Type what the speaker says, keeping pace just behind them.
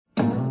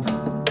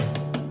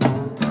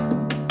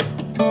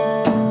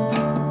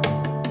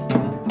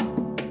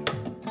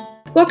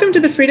Welcome to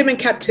the Freedom and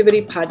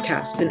Captivity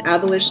Podcast, an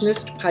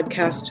abolitionist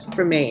podcast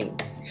for Maine.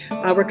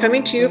 We're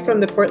coming to you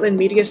from the Portland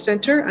Media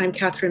Center. I'm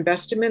Catherine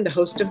Besteman, the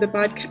host of the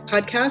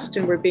podcast,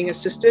 and we're being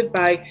assisted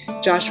by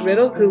Josh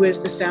Riddle, who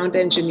is the sound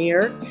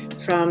engineer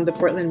from the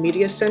Portland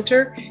Media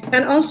Center.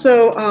 And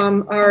also,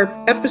 our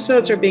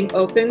episodes are being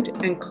opened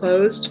and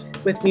closed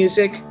with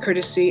music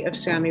courtesy of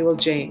Samuel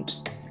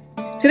James.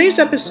 Today's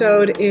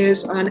episode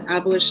is on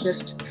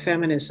abolitionist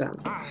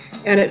feminism.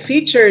 And it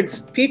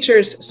features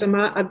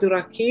Samah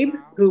Abdurraqib,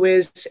 who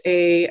is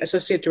an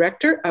associate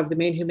director of the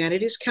Maine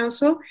Humanities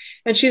Council,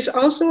 and she's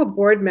also a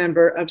board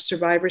member of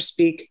Survivor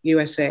Speak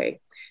USA.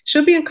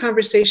 She'll be in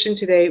conversation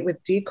today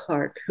with Dee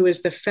Clark, who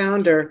is the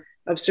founder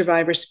of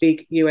Survivor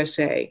Speak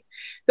USA.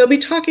 They'll be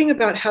talking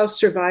about how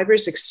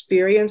survivors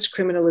experience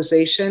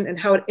criminalization and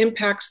how it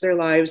impacts their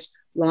lives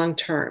long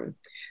term.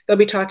 They'll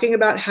be talking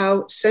about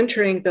how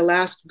centering the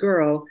last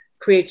girl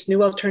creates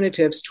new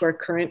alternatives to our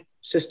current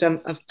system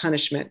of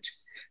punishment.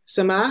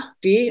 Samah,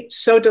 Dee,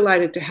 so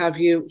delighted to have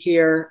you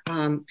here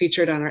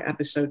featured on our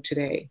episode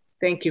today.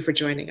 Thank you for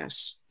joining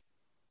us.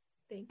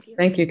 Thank you.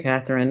 Thank you,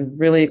 Catherine.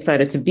 Really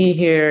excited to be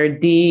here.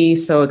 Dee,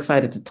 so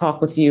excited to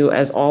talk with you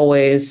as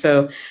always.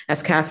 So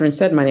as Catherine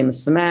said, my name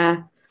is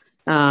Samah,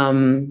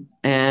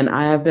 and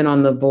I have been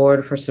on the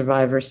board for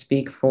Survivor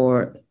Speaks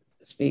for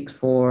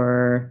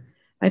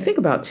I think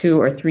about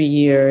 2 or 3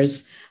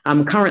 years.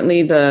 I'm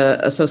currently the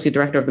associate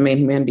director of the Maine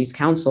Humanities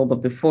Council,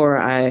 but before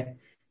I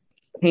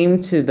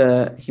came to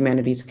the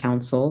Humanities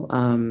Council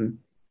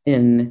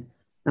in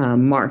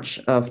March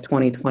of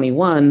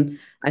 2021,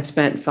 I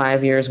spent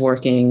 5 years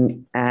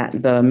working at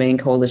the Maine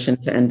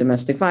Coalition to End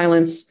Domestic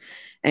Violence.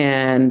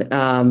 And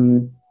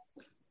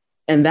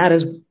that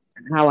is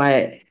how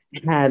I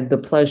had the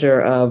pleasure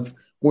of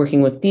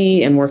working with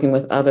Dee and working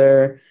with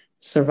other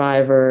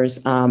survivors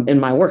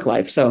in my work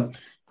life. So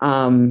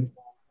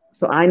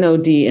I know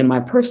Dee in my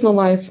personal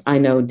life. I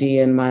know Dee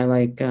in my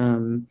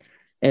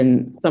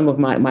in some of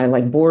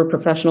my board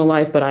professional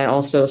life, but I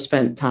also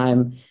spent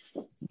time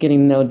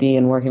getting to know Dee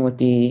and working with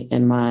Dee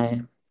in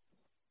my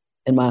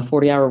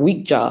 40-hour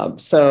week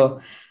job.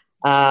 So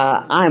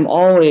I'm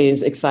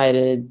always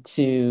excited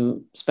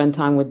to spend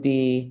time with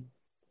Dee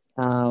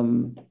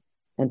and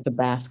to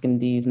bask in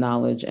Dee's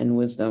knowledge and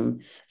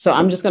wisdom. So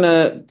I'm just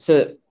gonna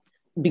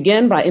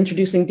begin by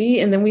introducing Dee,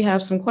 and then we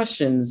have some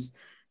questions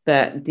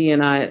that Dee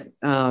and I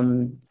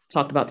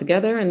talked about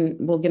together, and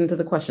we'll get into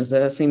the questions. Does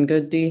that seem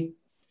good, Dee?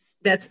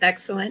 That's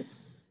excellent.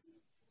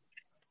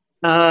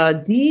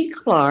 Dee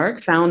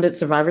Clark founded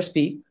Survivor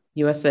Speak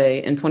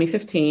USA in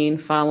 2015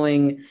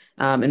 following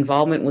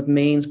involvement with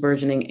Maine's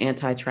burgeoning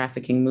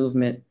anti-trafficking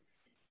movement.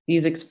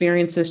 These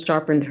experiences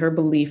sharpened her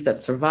belief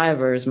that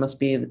survivors must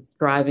be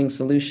driving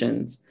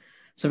solutions.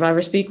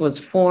 Survivor Speak was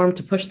formed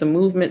to push the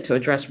movement to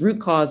address root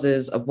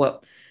causes of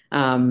what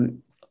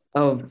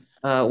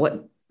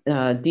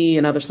Dee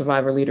and other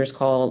survivor leaders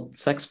call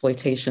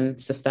sexploitation,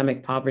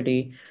 systemic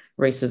poverty,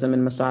 racism,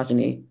 and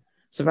misogyny.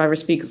 Survivor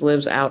Speaks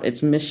lives out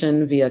its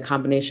mission via a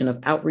combination of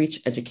outreach,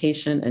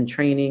 education, and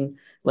training,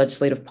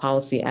 legislative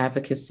policy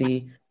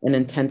advocacy, and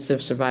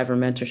intensive survivor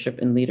mentorship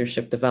and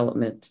leadership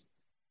development.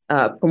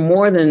 For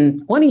more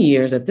than 20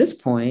 years at this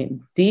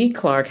point, Dee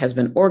Clark has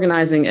been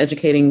organizing,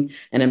 educating,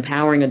 and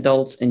empowering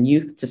adults and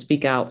youth to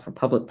speak out for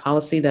public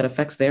policy that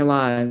affects their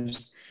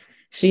lives.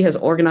 She has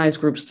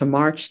organized groups to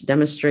march,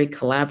 demonstrate,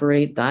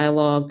 collaborate,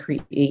 dialogue,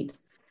 create,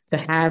 to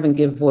have and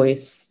give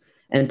voice,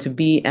 and to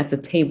be at the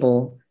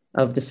table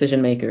of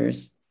decision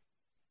makers.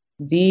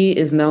 Dee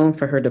is known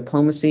for her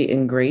diplomacy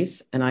and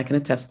grace, and I can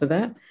attest to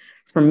that,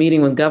 from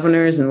meeting with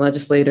governors and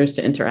legislators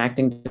to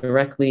interacting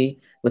directly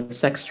with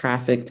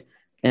sex-trafficked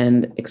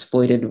and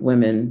exploited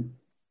women.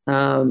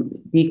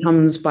 Dee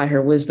comes by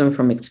her wisdom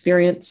from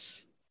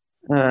experience.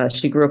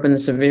 She grew up in a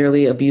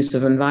severely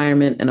abusive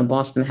environment in a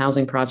Boston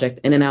housing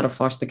project, in and out of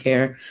foster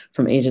care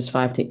from ages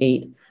 5 to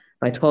 8.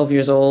 By 12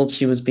 years old,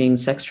 she was being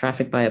sex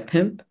trafficked by a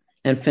pimp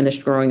and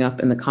finished growing up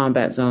in the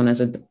combat zone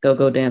as a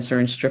go-go dancer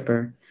and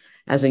stripper.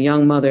 As a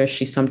young mother,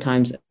 she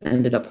sometimes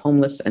ended up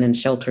homeless and in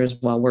shelters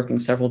while working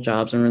several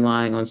jobs and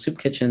relying on soup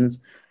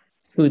kitchens,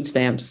 food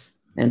stamps,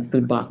 and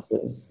food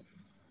boxes.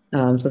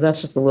 So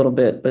that's just a little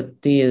bit, but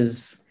Dee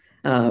is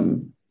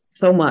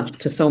so much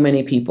to so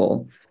many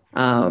people.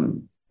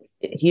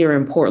 Here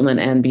in Portland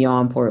and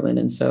beyond Portland.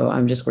 And so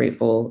I'm just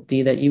grateful,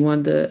 Dee, that you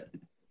wanted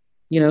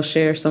to,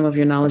 share some of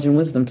your knowledge and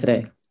wisdom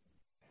today.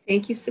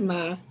 Thank you,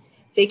 Samah.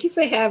 Thank you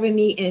for having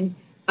me. And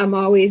I'm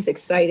always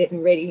excited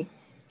and ready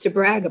to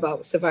brag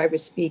about Survivor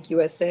Speak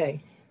USA.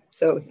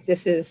 So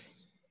this is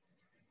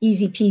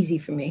easy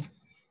peasy for me.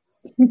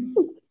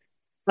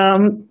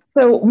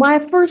 So my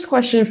first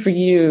question for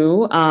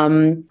you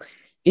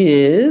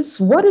is,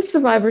 what is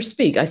Survivor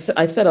Speak? I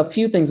said a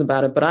few things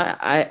about it, but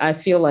I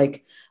feel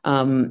like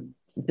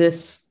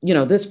this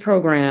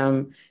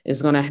program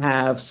is going to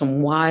have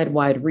some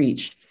wide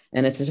reach,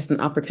 and it's just an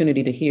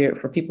opportunity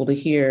for people to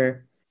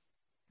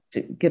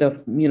get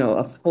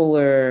a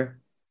fuller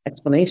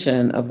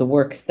explanation of the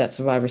work that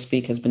Survivor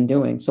Speak has been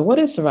doing. So what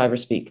is Survivor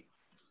Speak?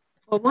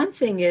 Well, one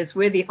thing is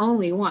we're the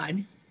only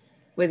one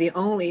we're the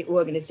only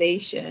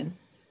organization,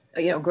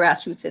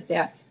 grassroots at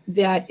that,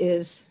 that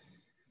is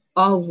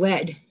all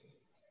led,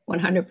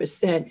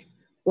 100%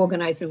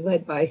 organized and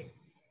led by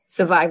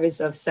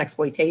survivors of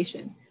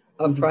sexploitation,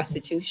 of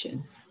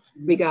prostitution,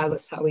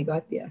 regardless how we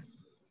got there.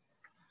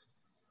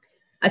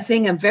 A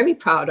thing I'm very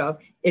proud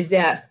of is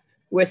that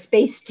we're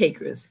space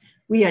takers.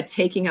 We are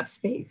taking up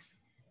space.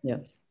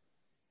 Yes.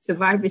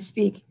 Survivors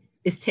Speak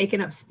is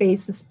taking up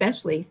space,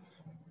 especially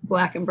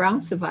Black and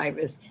Brown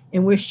survivors.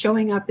 And we're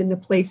showing up in the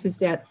places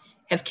that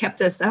have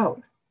kept us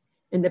out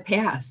in the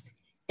past.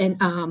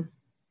 And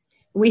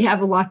we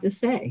have a lot to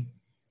say.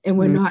 And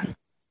we're not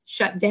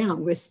shut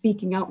down. We're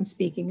speaking out and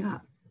speaking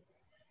up.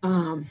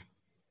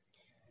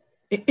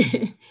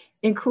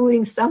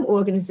 Including some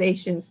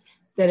organizations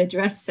that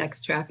address sex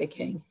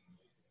trafficking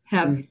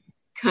have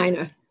kind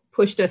of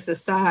pushed us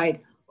aside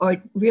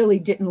or really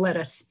didn't let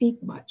us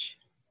speak much,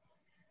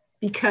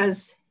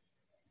 because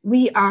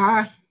we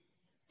are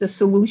the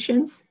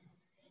solutions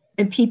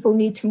and people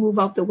need to move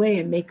out the way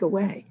and make a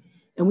way.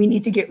 And we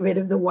need to get rid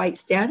of the white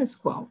status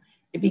quo,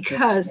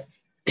 because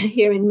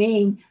here in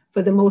Maine,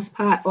 for the most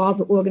part, all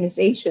the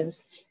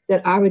organizations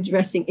that are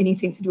addressing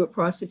anything to do with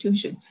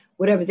prostitution,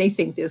 whatever they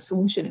think their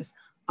solution is,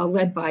 are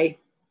led by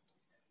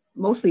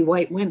mostly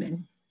white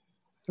women.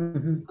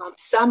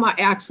 Some are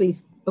actually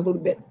a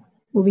little bit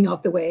moving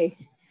out the way,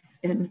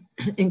 and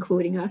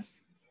including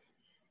us.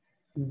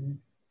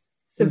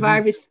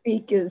 Survivors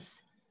Speak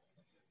is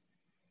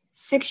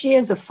 6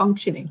 years of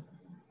functioning.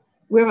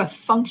 We're a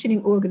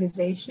functioning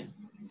organization.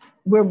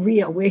 We're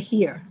real, we're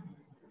here.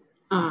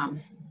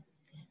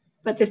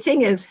 But the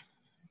thing is,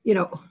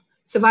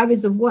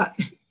 survivors of what?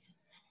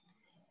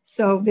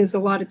 So there's a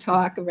lot of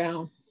talk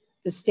around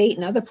the state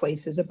and other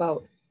places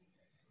about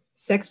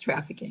sex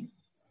trafficking.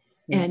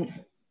 And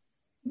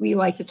we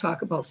like to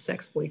talk about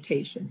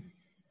sexploitation.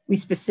 We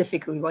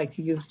specifically like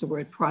to use the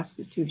word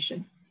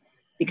prostitution,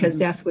 because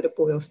that's what it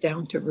boils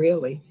down to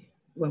really,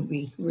 when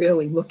we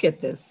really look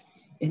at this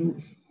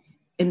in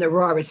the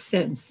rawest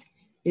sense.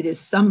 It is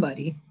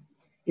somebody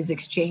is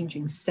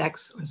exchanging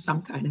sex or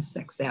some kind of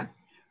sex act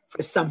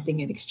for something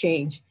in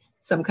exchange,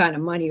 some kind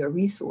of money or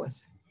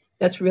resource.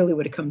 That's really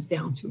what it comes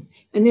down to.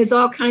 And there's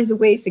all kinds of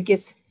ways it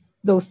gets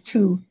those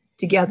two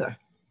together,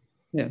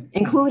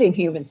 including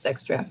human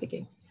sex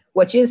trafficking,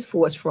 which is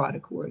force, fraud, or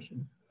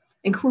coercion,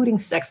 including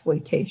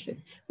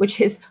sexploitation,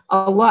 which is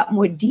a lot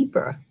more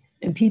deeper,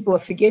 and people are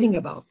forgetting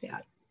about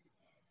that.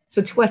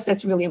 So to us,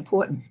 that's really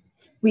important.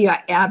 We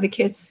are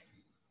advocates.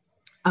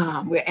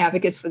 We're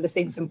advocates for the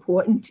things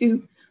important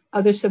to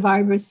other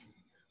survivors,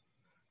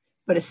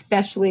 but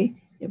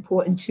especially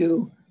important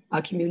to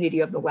our community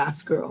of the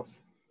last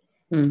girls.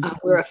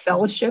 We're a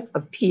fellowship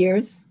of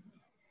peers.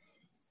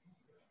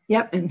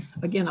 Yep, and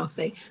again, I'll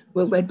say,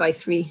 we're led by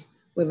 3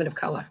 women of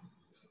color,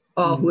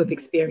 all who have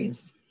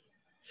experienced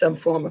some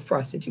form of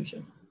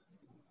prostitution.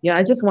 Yeah,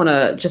 I just want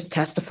to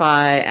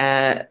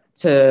testify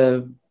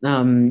to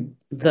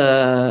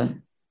the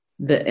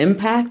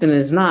impact, and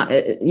it's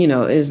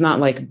not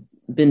like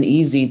been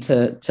easy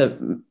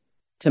to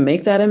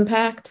make that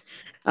impact,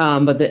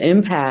 but the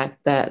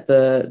impact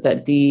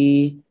that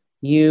Dee,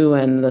 you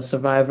and the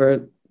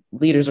survivor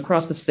leaders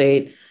across the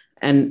state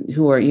and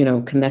who are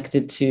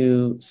connected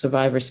to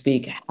Survivor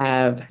Speak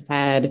have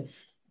had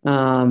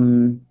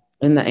in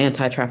the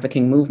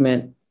anti-trafficking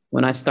movement.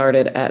 When I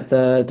started at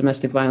the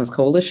Domestic Violence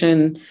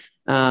Coalition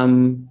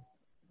and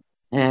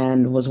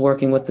was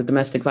working with the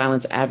domestic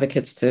violence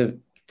advocates to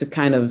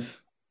kind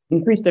of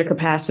increase their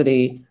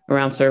capacity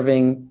around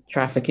serving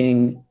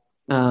trafficking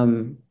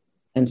and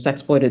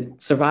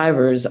sexploited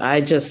survivors,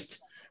 I just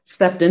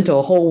stepped into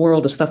a whole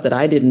world of stuff that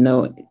I didn't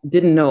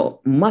know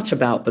much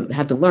about, but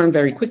had to learn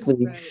very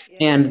quickly. Right,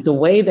 yeah. And the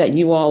way that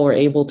you all were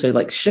able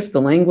to shift the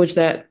language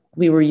that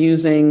we were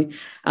using,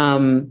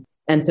 and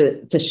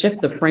to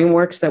shift the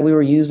frameworks that we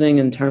were using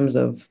in terms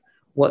of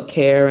what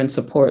care and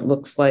support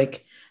looks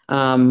like,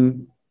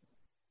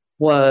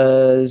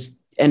 was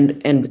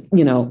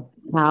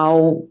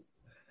how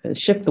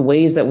shift the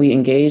ways that we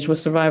engage with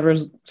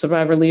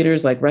survivor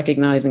leaders, like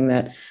recognizing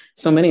that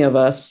so many of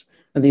us,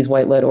 these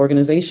white-led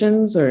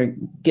organizations,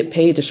 get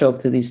paid to show up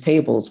to these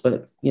tables,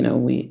 but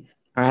we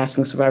are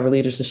asking survivor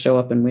leaders to show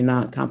up and we're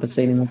not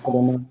compensating them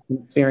for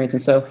their experience.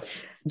 And so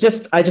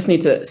I just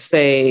need to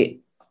say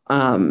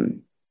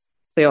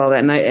all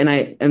that. And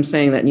I am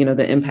saying that,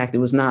 the impact, it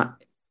was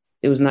not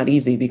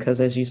easy, because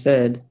as you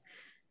said,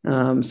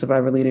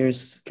 survivor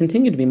leaders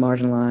continue to be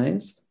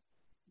marginalized.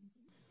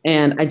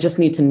 And I just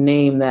need to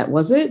name that.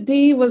 Was it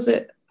Dee?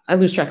 I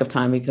lose track of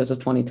time because of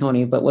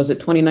 2020, but was it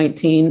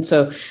 2019?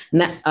 So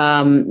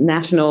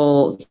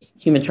National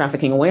Human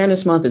Trafficking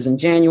Awareness Month is in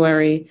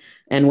January.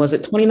 And was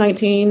it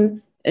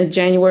 2019? In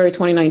January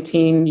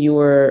 2019, you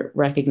were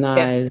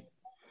recognized.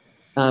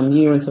 Yes.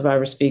 You and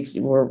Survivor Speaks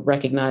were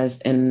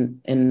recognized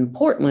in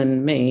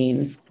Portland,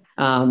 Maine,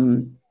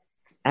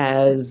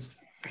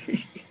 as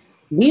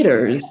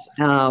leaders.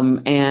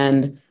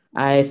 And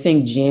I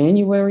think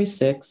January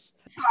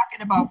 6th.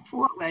 Talking about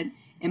Portland,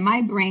 and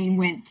my brain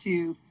went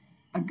to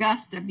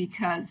Augusta,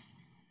 because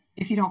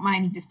if you don't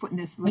mind me just putting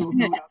this little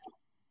note up.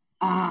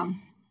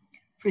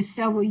 For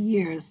several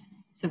years,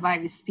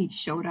 Survivors Speak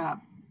showed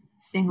up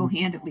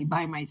single-handedly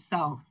by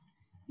myself,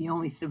 the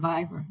only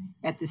survivor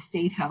at the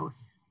State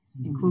House,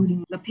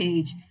 including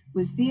LePage,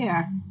 was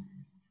there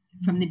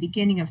from the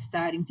beginning of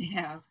starting to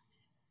have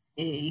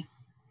a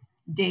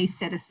day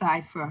set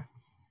aside for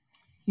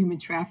Human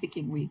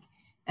Trafficking Week.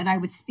 And I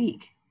would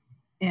speak,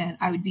 and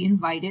I would be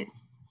invited.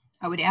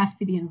 I would ask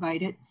to be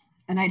invited,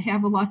 and I'd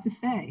have a lot to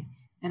say.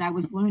 And I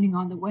was learning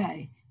on the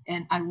way.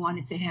 And I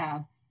wanted to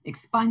have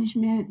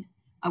expungement.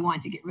 I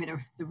wanted to get rid of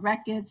the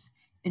records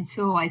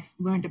until I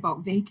learned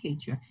about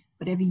vacatur.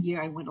 But every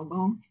year I went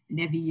alone, and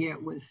every year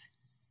it was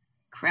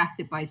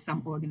crafted by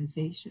some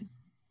organization.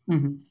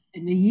 Mm-hmm.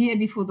 And the year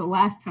before the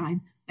last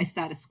time, I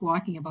started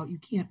squawking about, you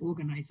can't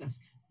organize us.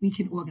 We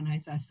can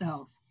organize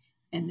ourselves.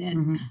 And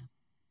then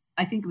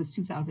I think it was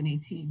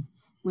 2018,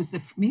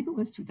 maybe it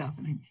was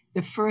 2009,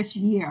 the first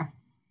year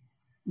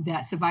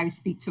that Survivors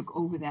Speak took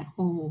over that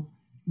whole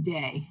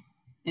day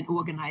and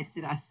organized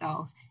it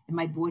ourselves. And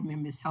my board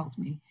members helped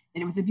me.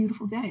 And it was a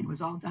beautiful day. It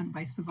was all done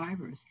by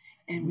survivors.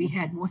 And we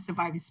had more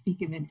survivors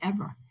speaking than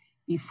ever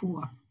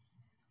before.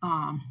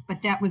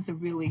 But that was a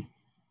really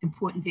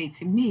important day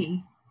to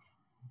me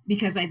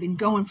because I've been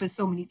going for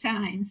so many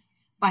times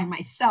by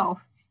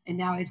myself. And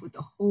now I was with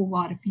a whole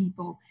lot of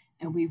people.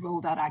 And we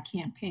rolled out our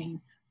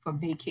campaign for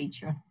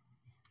vacatur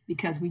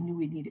because we knew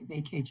we needed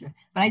vacatur.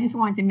 But I just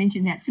wanted to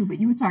mention that too. But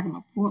you were talking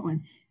about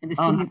Portland and the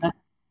city.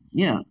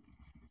 Yeah.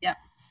 Yep,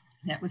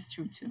 that was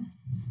true too.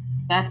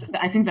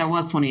 I think that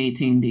was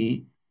 2018,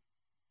 Dee.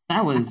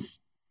 That was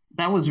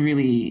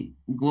really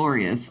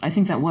glorious. I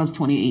think that was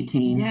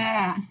 2018.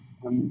 Yeah.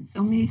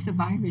 So many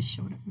survivors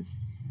showed up. It was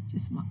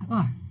just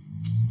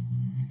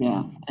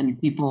Yeah, and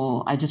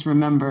people, I just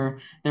remember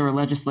there were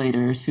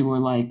legislators who were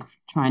like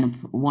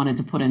wanted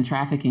to put in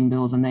trafficking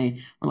bills, and they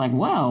were like,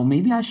 well,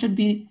 maybe I should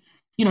be,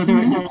 there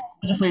are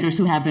legislators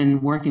who have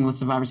been working with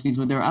Survivor Speaks,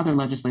 but there are other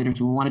legislators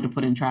who wanted to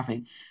put in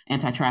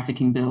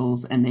anti-trafficking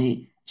bills, and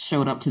they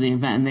showed up to the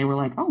event and they were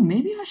like, oh,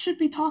 maybe I should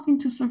be talking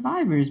to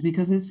survivors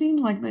because it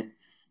seems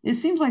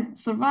like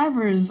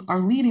survivors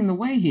are leading the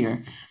way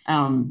here.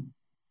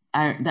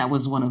 That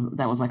was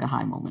like a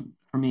high moment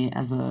for me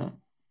as a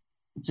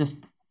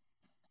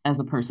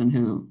person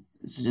who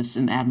is just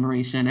in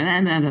admiration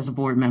and as a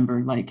board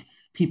member, like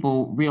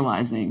people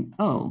realizing,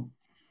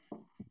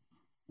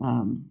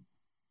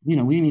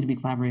 we need to be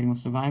collaborating with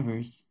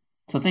survivors.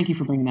 So thank you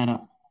for bringing that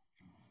up.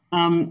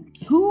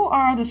 Who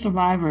are the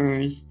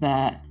survivors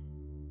that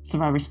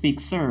Survivor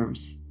Speak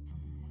serves?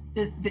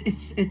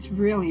 It's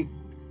really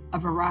a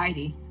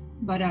variety,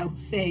 but I would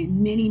say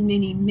many,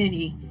 many,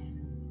 many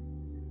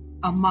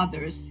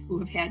mothers who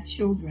have had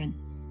children,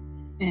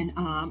 and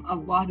a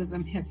lot of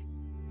them have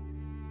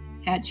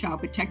had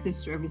child protective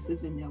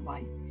services in their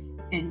life,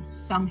 and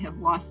some have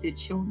lost their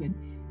children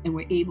and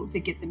were able to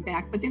get them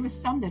back, but there were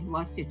some that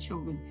lost their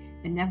children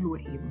and never were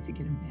able to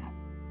get them back.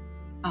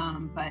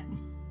 But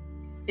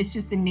it's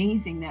just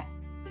amazing that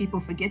people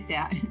forget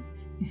that.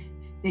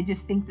 They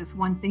just think this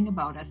one thing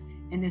about us,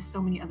 and there's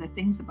so many other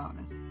things about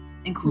us,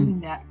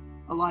 including that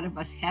a lot of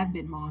us have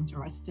been moms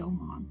or are still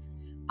moms.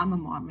 I'm a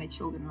mom, my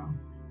children are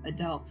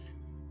adults.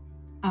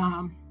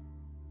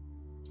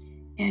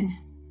 And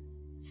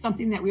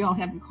something that we all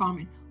have in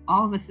common,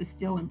 all of us are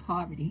still in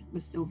poverty. We're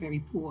still very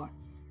poor.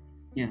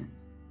 Yeah.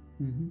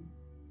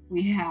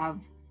 Mm-hmm.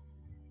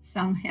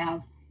 Some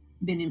have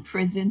been in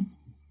prison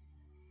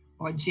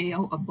or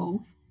jail or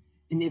both,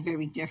 and they're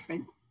very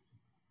different.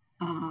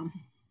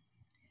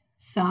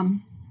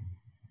 Some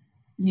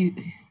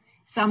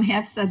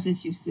have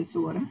substance use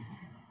disorder,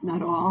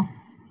 not all.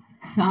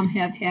 Some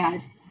have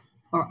had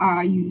or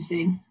are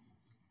using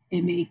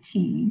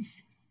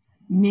MATs.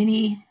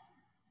 Many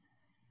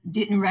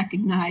didn't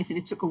recognize, and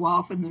it took a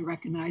while for them to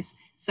recognize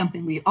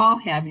something we all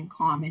have in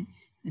common,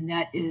 and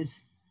that is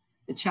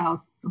the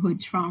childhood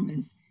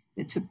traumas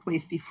that took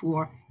place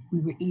before we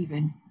were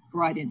even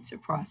brought into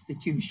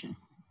prostitution.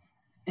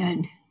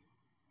 And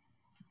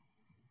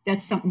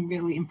that's something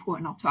really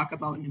important I'll talk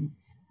about in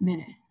a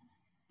minute.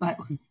 But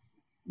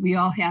we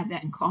all have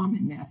that in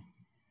common, that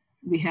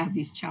we have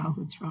these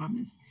childhood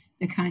traumas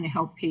that kind of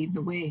help pave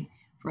the way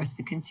for us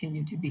to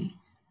continue to be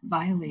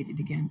violated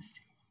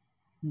against.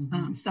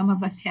 Mm-hmm. Some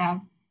of us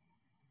have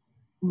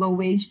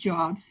low-wage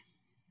jobs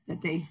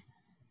that they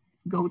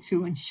go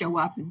to and show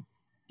up and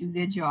do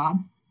their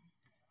job.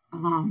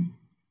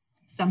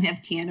 Some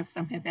have TANF,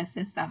 some have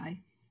SSI.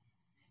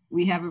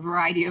 We have a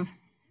variety of,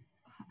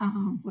 I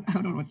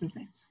don't know what to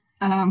say.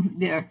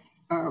 There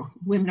are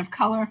women of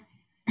color,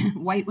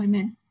 white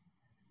women,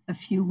 a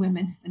few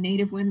women,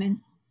 Native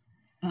women.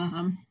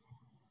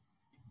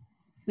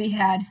 We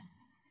had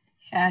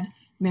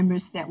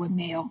members that were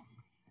male.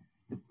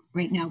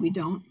 Right now we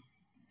don't.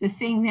 The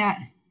thing that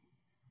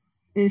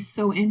is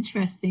so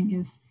interesting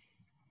is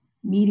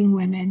meeting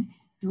women,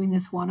 doing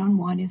this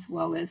one-on-one as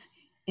well as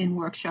in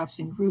workshops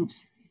and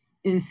groups,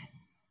 is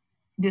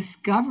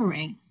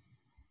discovering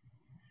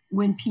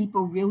when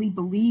people really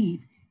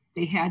believe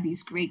they had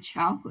these great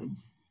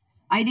childhoods.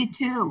 I did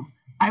too.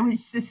 I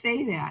was to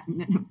say that,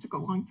 and it took a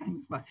long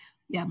time, but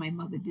yeah, my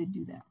mother did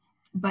do that.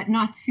 But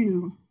not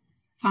to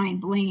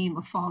find blame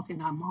or fault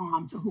in our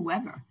moms or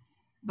whoever,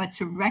 but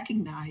to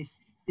recognize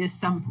there's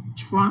some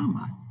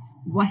trauma,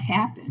 what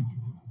happened,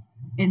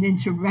 and then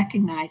to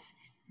recognize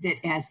that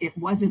as it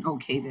wasn't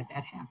okay that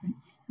that happened.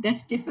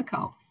 That's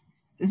difficult.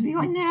 Because we're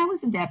like, nah, it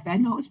wasn't that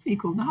bad. No, it was pretty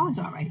cool. No, it was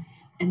all right.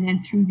 And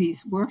then through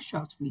these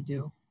workshops we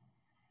do,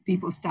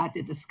 people start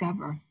to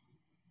discover,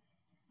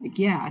 like,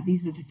 yeah,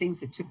 these are the things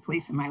that took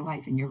place in my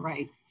life. And you're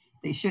right.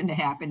 They shouldn't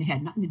have happened. It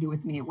had nothing to do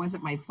with me. It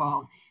wasn't my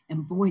fault.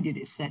 And boy, did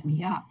it set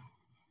me up.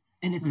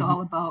 And it's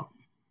all about,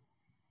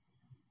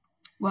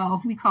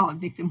 well, we call it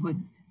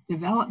victimhood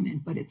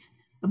development, but it's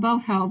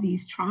about how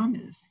these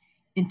traumas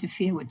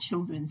interfere with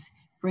children's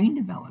brain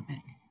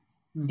development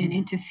and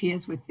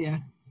interferes with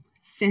their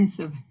sense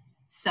of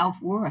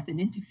self-worth and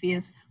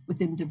interferes with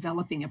them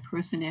developing a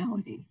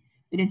personality.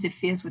 It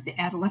interferes with the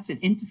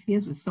adolescent,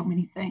 interferes with so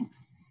many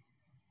things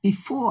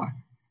before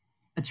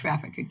a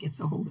trafficker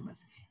gets a hold of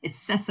us. It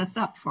sets us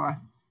up for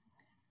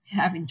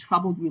having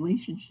troubled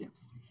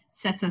relationships,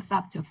 sets us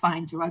up to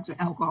find drugs or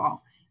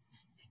alcohol.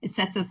 It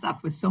sets us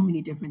up for so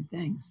many different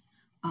things.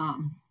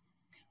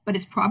 But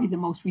it's probably the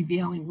most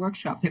revealing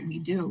workshop that we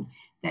do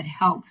that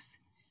helps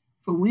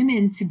for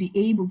women to be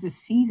able to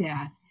see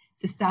that,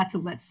 to start to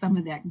let some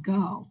of that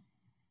go.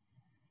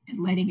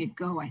 And letting it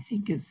go, I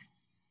think, is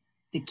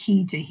the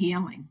key to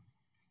healing.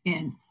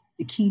 And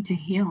the key to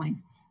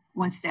healing,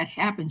 once that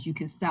happens, you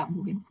can start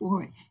moving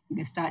forward. You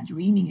can start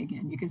dreaming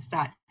again. You can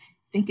start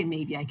thinking,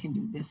 maybe I can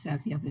do this,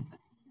 that, the other thing.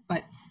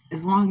 But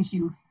as long as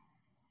you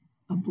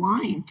are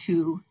blind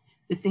to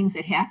the things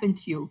that happen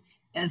to you,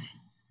 as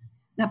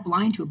not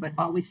blind to it, but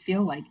always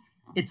feel like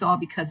it's all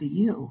because of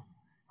you.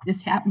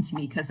 This happened to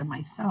me because of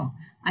myself.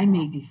 I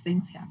made these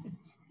things happen.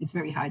 It's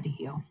very hard to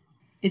heal.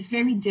 It's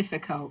very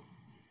difficult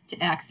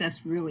to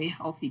access really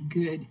healthy,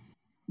 good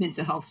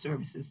mental health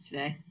services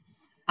today.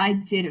 I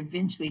did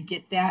eventually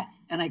get that,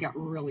 and I got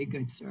really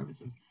good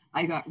services.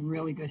 I got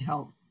really good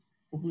help.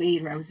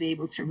 Later, I was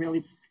able to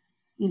really,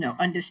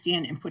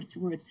 understand and put it to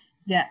words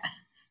that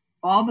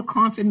all the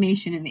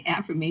confirmation and the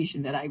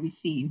affirmation that I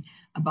received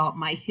about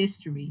my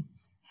history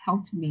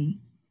helped me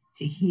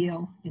to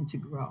heal and to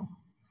grow.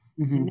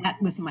 And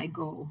that was my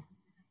goal,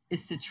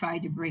 is to try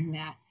to bring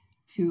that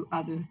to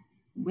other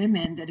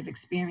women that have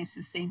experienced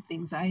the same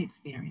things I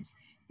experienced,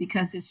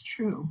 because it's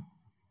true.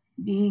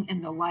 Being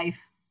in the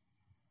life,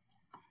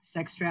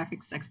 sex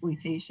traffic,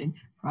 sexploitation,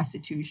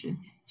 prostitution,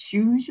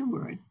 choose your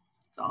word,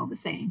 it's all the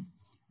same.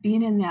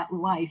 Being in that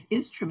life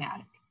is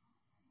traumatic.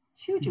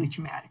 It's hugely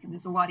traumatic, and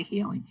there's a lot of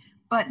healing,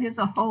 but there's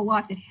a whole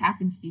lot that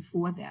happens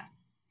before that.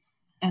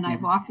 And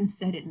I've often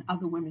said it, and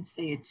other women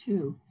say it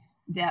too,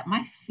 that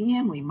my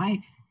family,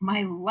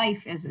 my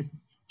life as a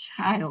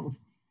child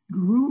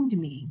groomed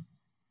me,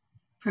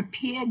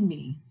 prepared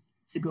me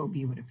to go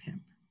be with a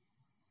pimp.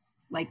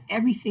 Like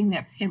everything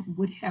that pimp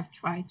would have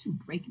tried to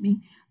break me,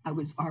 I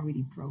was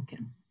already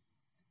broken.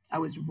 I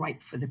was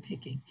ripe for the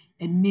picking.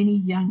 And many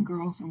young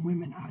girls and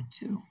women are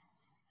too.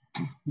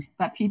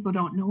 But people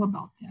don't know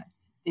about that.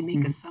 They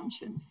make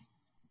assumptions.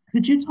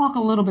 Could you talk a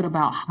little bit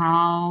about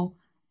how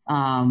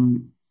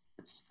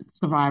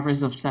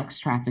survivors of sex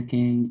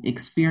trafficking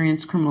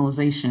experience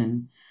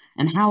criminalization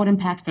and how it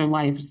impacts their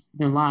lives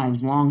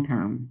long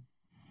term?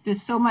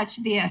 There's so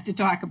much there to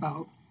talk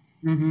about.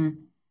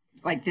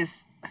 Like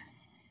this,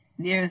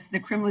 there's the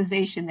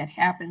criminalization that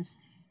happens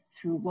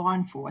through law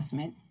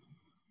enforcement,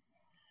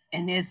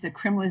 and there's the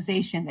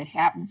criminalization that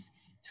happens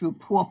through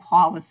poor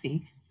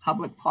policy,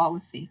 public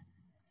policy.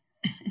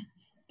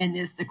 And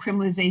there's the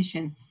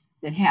criminalization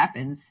that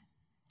happens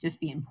just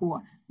being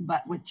poor,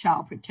 but with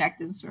child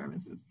protective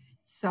services.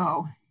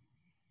 So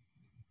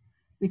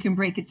we can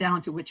break it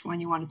down to which one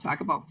you want to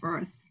talk about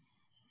first.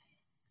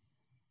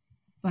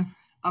 But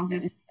I'll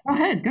just... Go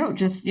ahead, go,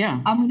 just,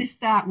 yeah. I'm going to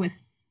start with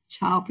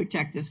child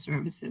protective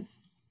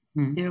services.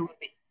 They're a little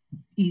bit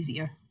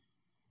easier.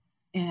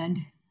 And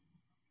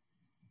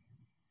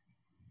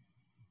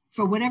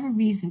for whatever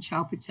reason,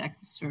 child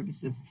protective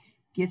services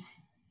gets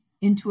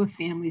into a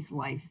family's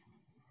life,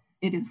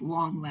 it is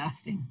long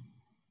lasting.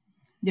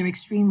 They're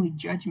extremely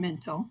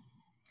judgmental.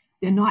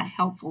 They're not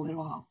helpful at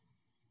all.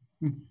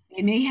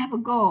 They may have a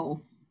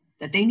goal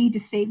that they need to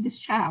save this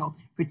child,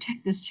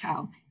 protect this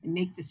child, and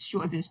make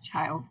sure this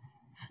child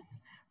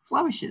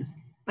flourishes,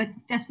 but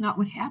that's not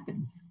what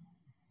happens.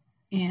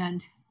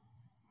 And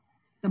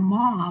the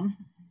mom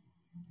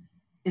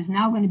is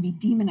now going to be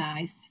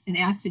demonized and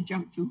asked to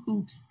jump through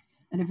hoops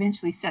and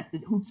eventually set the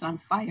hoops on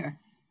fire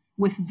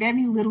with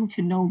very little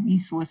to no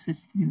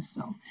resources to do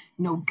so.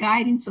 No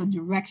guidance or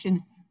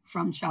direction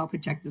from Child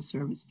Protective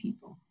Service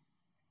people.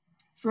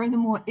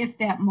 Furthermore, if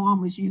that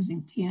mom was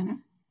using TANF,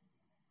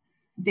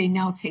 they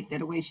now take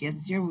that away. She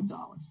has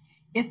 $0.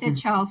 If that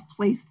child's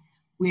placed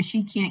where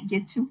she can't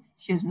get to,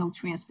 she has no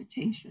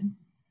transportation.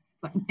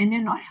 And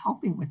they're not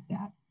helping with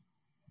that.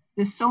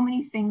 There's so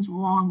many things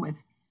wrong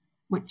with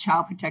what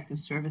Child Protective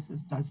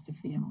Services does to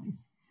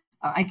families.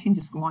 I can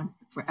just go on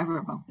forever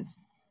about this.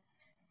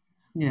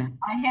 Yeah.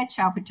 I had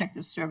Child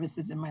Protective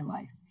Services in my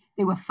life.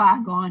 they were far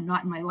gone,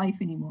 not in my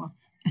life anymore.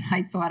 And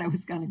I thought I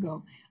was going to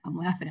go. I'm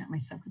laughing at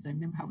myself because I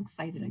remember how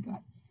excited I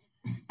got.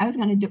 I was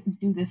going to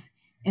do this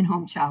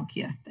in-home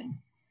childcare thing.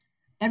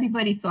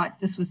 Everybody thought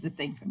this was the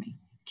thing for me.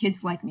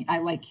 Kids like me. I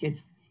like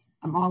kids.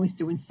 I'm always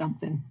doing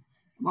something.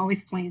 I'm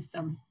always playing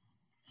some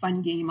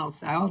fun game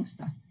outside, all this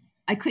stuff.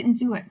 I couldn't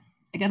do it.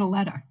 I got a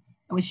letter.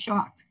 I was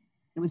shocked.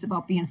 It was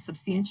about being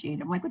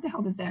substantiated. I'm like, what the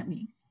hell does that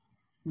mean?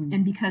 Mm-hmm.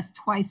 And because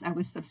twice I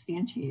was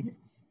substantiated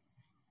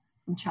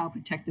from Child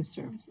Protective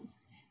Services.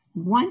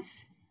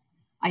 Once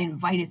I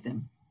invited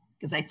them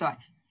because I thought,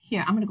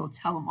 here, I'm going to go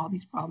tell them all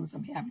these problems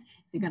I'm having.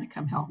 They're going to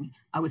come help me.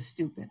 I was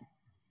stupid.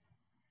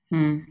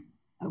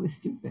 I was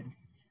stupid.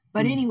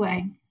 But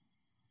anyway,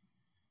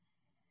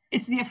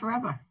 it's there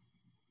forever.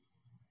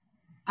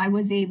 I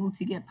was able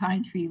to get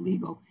Pine Tree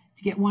legal,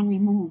 to get one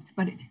removed,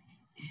 but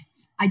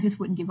I just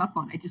wouldn't give up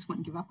on it. I just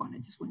wouldn't give up on it.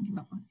 I just wouldn't give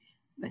up on it.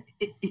 But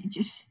it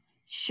just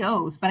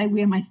shows. But I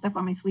wear my stuff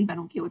on my sleeve. I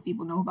don't care what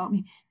people know about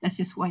me. That's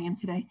just who I am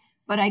today.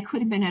 But I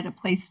could have been at a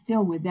place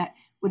still where that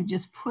would have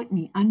just put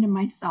me under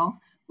myself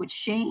with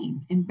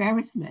shame,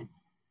 embarrassment.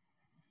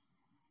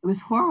 It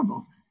was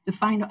horrible to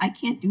find out I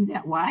can't do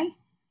that. Why?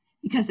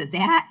 Because of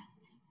that.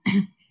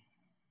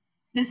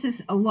 This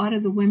is a lot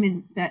of the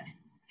women that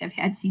have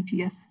had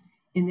CPS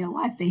in their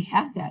life. They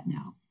have that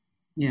now.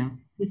 Yeah.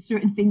 There's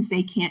certain things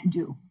they can't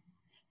do.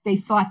 They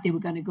thought they were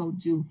going to go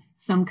do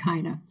some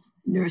kind of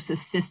nurse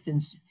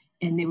assistance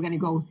and they were going to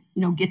go,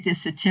 get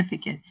this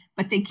certificate,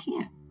 but they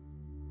can't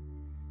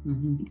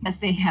because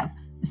they have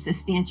a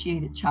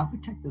substantiated Child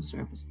Protective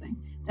Service thing.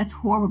 That's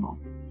horrible.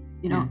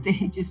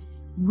 They just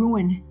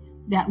ruined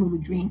that little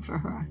dream for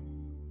her.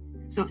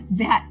 So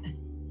that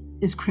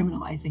is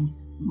criminalizing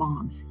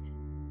moms.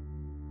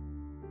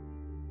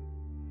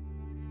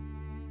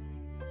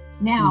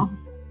 Now,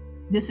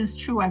 this is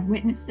true. I've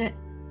witnessed it.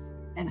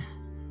 And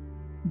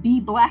be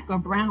Black or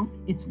brown,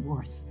 it's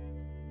worse.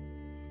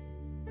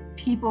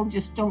 People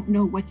just don't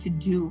know what to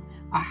do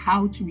or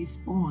how to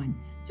respond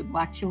to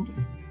Black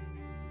children.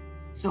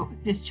 So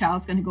this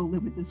child's going to go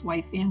live with this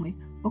white family.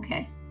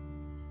 Okay.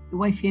 The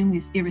white family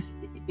is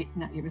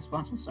not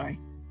irresponsible, sorry.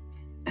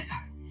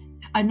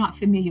 I'm not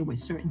familiar with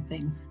certain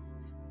things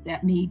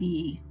that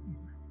maybe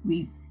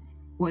we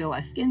oil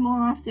our skin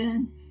more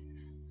often,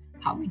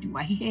 how we do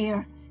our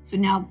hair. So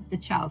now the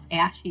child's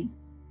ashy.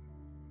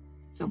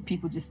 So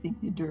people just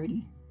think they're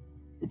dirty.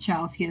 The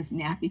child's hair is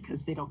nappy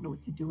because they don't know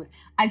what to do with it.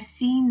 I've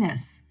seen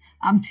this.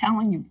 I'm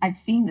telling you, I've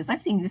seen this.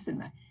 I've seen this in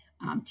the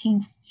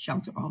teen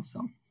shelter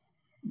also,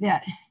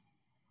 that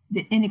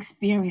the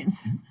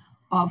inexperience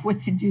of what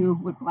to do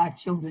with Black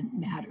children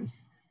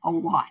matters a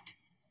lot,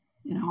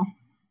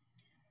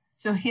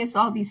 So here's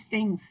all these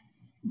things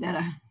that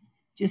are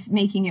just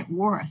making it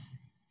worse.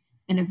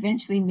 And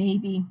eventually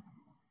maybe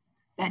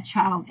that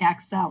child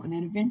acts out, and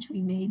then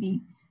eventually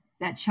maybe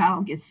that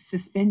child gets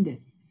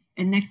suspended.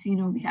 And next thing you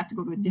know, they have to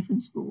go to a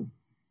different school.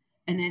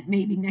 And then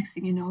maybe next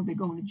thing you know, they're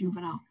going to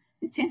juvenile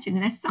detention.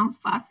 And that sounds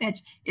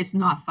far-fetched. It's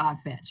not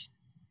far-fetched.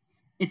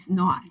 It's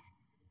not.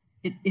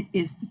 It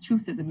is the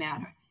truth of the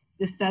matter.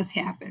 This does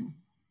happen.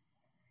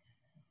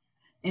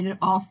 And it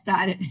all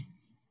started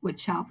with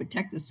Child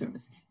Protective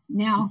Service.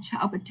 Now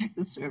Child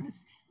Protective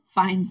Service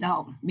finds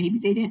out, maybe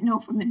they didn't know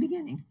from the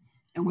beginning,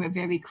 and we're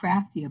very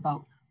crafty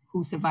about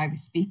who Survivor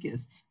Speak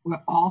is.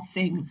 We're all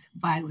things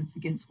violence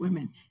against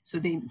women. So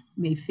they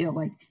may feel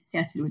like it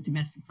has to do with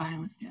domestic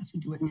violence, it has to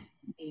do with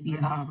maybe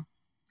a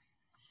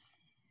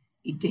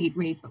date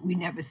rape, but we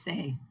never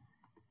say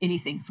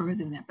anything further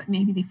than that. But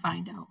maybe they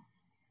find out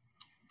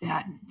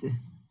that the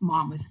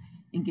mom was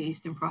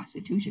engaged in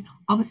prostitution.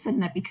 All of a sudden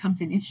that becomes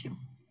an issue,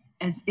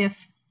 as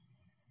if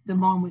the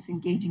mom was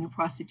engaging in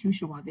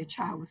prostitution while their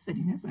child was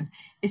sitting there.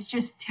 It's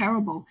just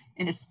terrible,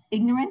 and it's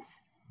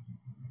ignorance.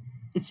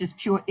 It's just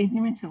pure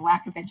ignorance and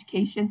lack of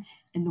education,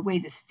 and the way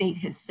the state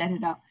has set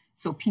it up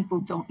so people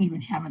don't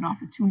even have an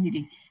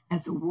opportunity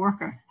as a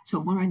worker to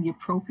learn the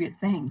appropriate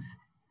things.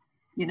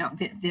 They're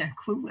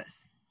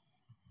clueless.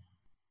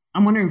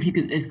 I'm wondering if you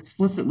could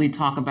explicitly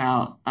talk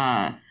about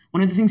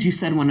one of the things you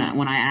said when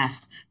I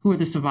asked who are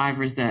the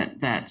survivors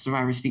that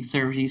Survivor Speak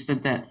serves. You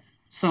said that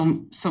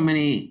so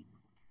many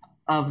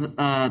of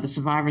the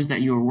survivors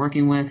that you were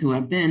working with who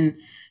have been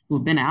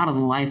out of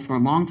the life for a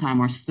long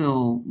time are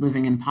still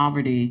living in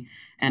poverty.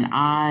 And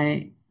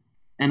I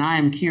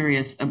am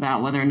curious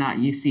about whether or not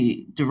you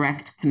see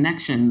direct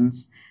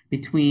connections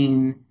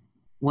between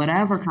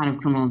whatever kind of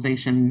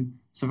criminalization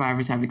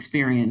survivors have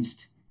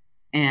experienced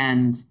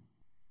and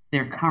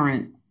their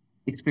current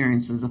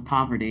experiences of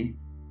poverty.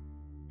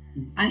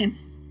 I am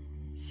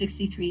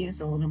 63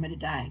 years old. I'm going to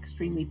die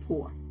extremely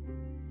poor.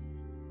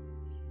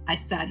 I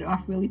started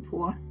off really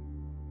poor.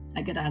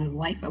 I got out of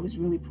life. I was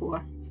really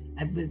poor.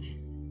 I've lived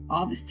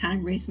all this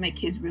time, raised my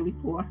kids really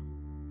poor,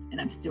 and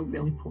I'm still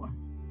really poor.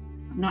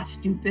 I'm not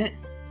stupid.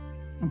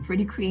 I'm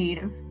pretty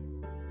creative.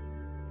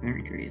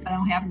 Very creative. I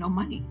don't have no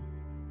money.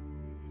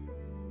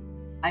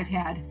 I've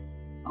had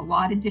a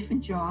lot of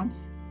different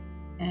jobs,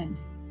 and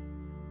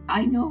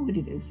I know what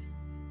it is.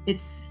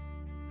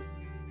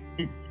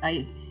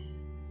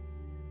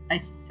 I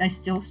I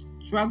still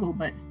struggle,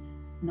 but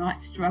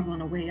not struggle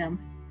in a way I'm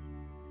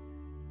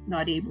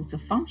not able to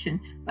function.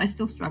 But I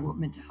still struggle with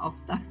mental health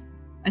stuff.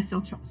 I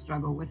still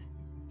struggle with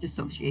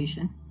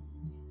dissociation.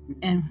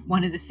 And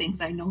one of the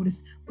things I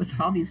notice with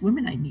all these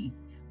women I meet,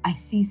 I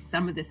see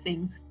some of the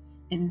things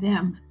in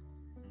them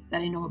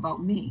that I know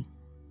about me.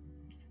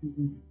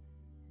 Mm-hmm.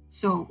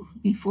 So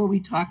before we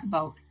talk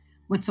about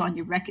what's on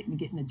your record and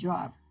getting a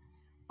job,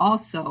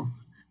 also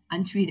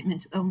untreated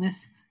mental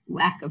illness,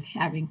 lack of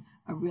having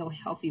a real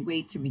healthy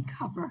way to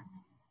recover,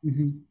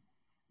 Mm-hmm.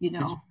 you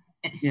know,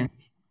 Yeah.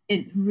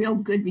 in real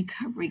good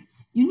recovery,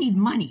 you need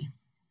money.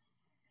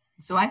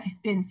 So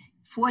I've been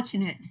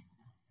fortunate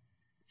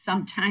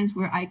sometimes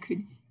where I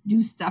could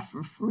do stuff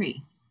for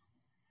free.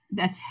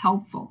 That's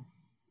helpful.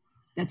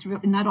 That's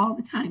really not all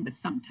the time, but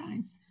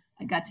sometimes.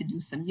 I got to do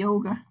some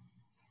yoga.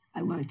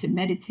 I learned to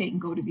meditate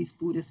and go to these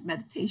Buddhist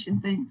meditation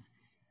things,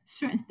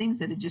 certain things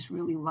that are just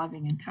really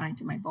loving and kind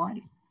to my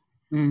body.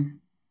 Mm.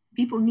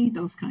 People need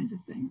those kinds of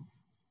things.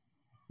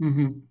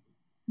 Mm-hmm.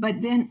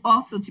 But then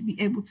also to be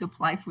able to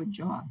apply for a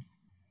job.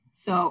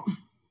 So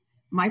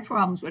my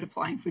problems with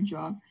applying for a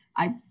job,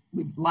 I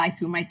would lie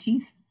through my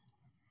teeth,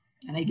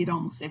 and I get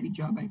almost every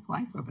job I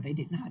apply for, but I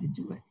didn't know how to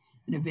do it.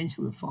 And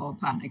eventually it would fall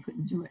apart and I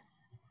couldn't do it.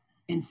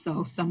 And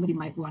so somebody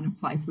might want to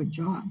apply for a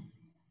job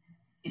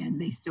and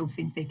they still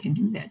think they can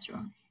do that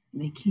job.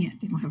 And they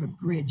can't. They don't have a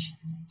bridge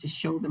to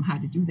show them how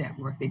to do that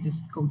work. They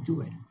just go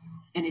do it.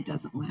 And it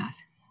doesn't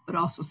last. But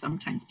also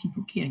sometimes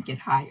people can't get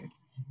hired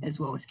as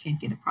well as can't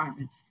get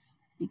apartments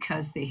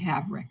because they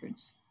have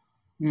records.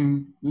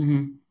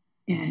 Mm-hmm.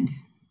 And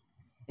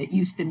it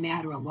used to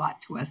matter a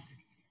lot to us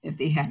if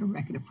they had a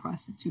record of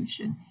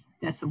prostitution.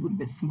 That's a little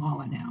bit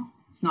smaller now.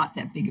 It's not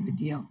that big of a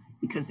deal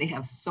because they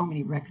have so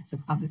many records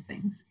of other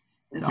things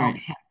that all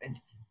happened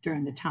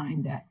during the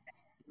time that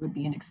they were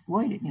being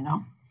exploited, you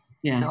know?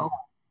 Yeah. So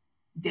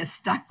they're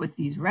stuck with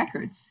these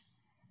records,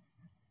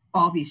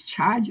 all these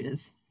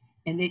charges,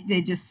 and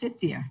they just sit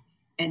there.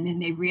 And then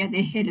they rear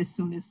their head as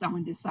soon as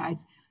someone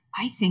decides,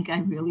 I think I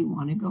really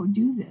want to go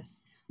do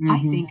this. Mm-hmm. I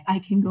think I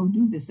can go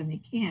do this. And they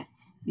can't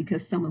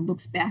because someone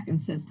looks back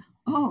and says,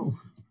 oh,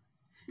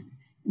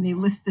 and they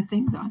list the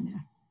things on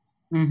there.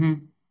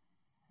 Mm-hmm.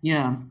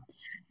 Yeah.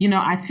 You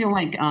know, I feel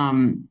like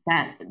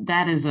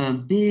that is a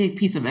big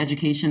piece of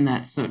education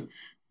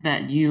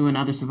that you and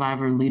other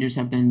survivor leaders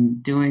have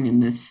been doing in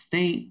this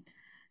state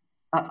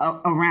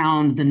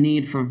around the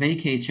need for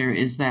vacatur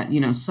is that, you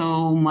know,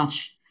 so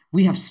much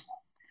we have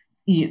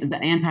the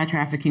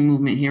anti-trafficking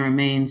movement here in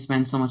Maine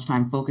spends so much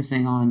time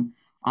focusing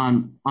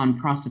on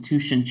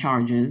prostitution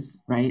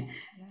charges, right?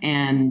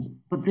 Yeah.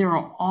 But there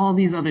are all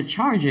these other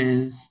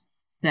charges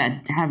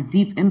that have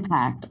deep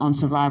impact on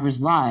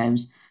survivors'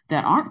 lives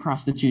that aren't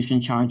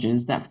prostitution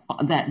charges that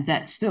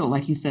still,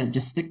 like you said,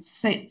 just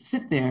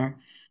sit there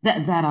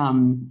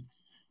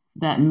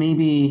that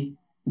maybe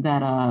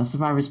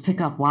survivors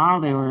pick up while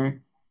they were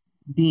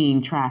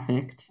being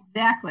trafficked.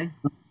 Exactly.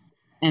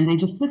 And they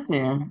just sit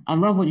there. I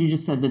love what you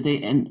just said that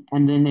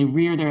and then they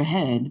rear their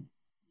head,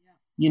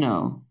 you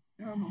know,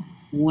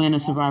 when a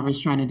survivor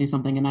is trying to do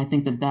something. And I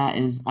think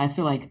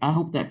I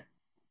hope that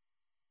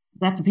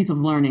that's a piece of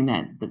learning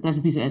that's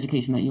a piece of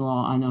education that you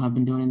all I know have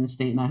been doing in the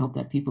state. And I hope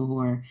that people who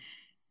are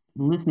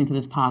listening to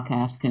this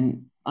podcast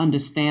can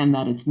understand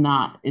that it is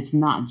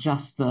not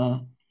just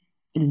the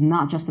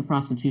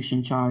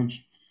prostitution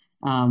charge.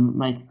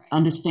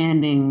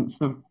 Understanding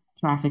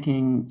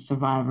trafficking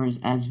survivors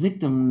as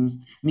victims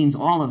means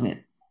all of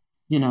it,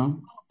 you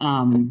know.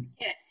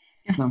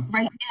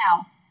 Right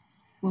now,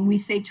 when we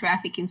say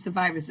trafficking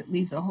survivors, it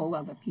leaves a whole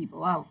other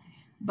people out.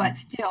 But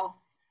still,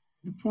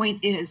 the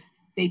point is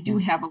they do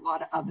have a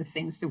lot of other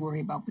things to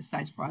worry about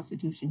besides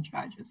prostitution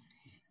charges.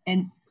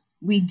 And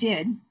we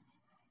did,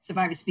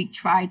 Survivor Speak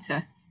tried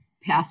to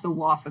pass a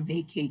law for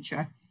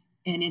vacatur.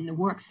 And in the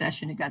work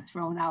session, it got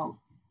thrown out.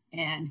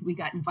 And we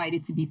got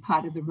invited to be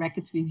part of the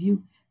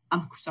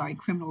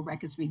Criminal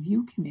Records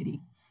Review Committee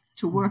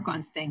to work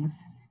on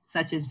things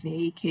such as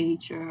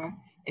vacatur,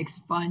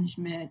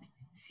 expungement,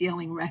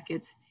 sealing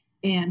records.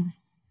 And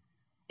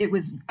it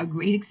was a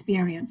great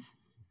experience,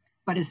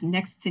 but it's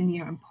next to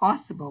near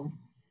impossible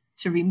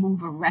to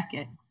remove a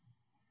record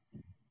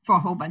for a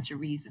whole bunch of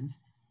reasons.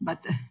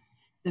 But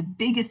the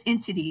biggest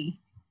entity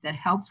that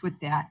helps with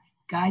that,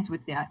 guides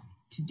with that,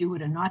 to do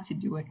it or not to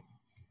do it,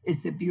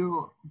 is the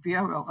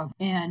Bureau of,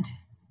 and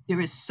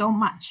there is so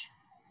much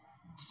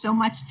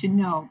to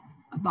know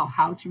about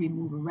how to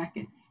remove a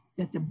record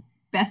that the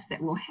best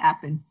that will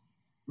happen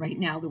right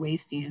now, the way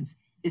it stands,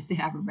 is to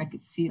have a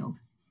record sealed.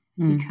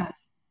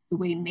 Because the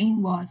way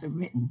Maine laws are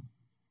written,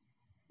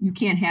 you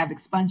can't have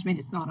expungement,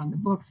 it's not on the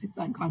books, it's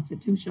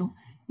unconstitutional.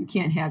 You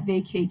can't have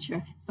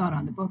vacatur, it's not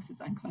on the books,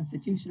 it's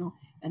unconstitutional.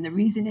 And the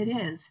reason it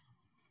is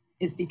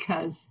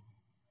because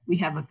we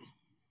have an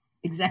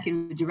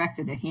executive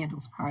director that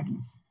handles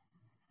pardons.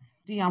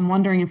 Dee, I'm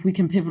wondering if we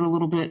can pivot a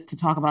little bit to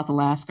talk about The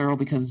Last Girl,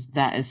 because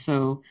that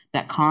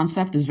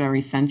concept is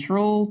very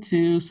central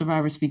to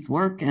Survivor Speak's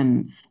work.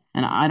 And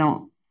I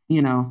don't,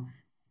 you know,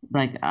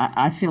 like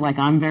I feel like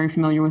I'm very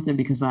familiar with it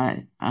because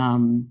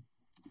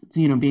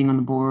being on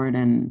the board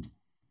and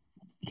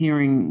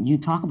hearing you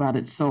talk about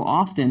it so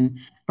often,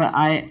 but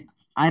I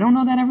don't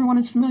know that everyone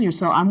is familiar.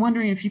 So I'm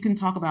wondering if you can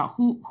talk about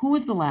who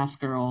is the last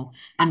girl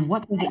and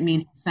what does it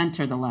mean to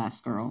center the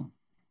last girl?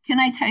 Can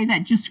I tell you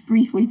that just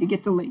briefly to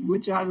get the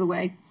language out of the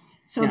way?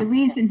 So the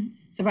reason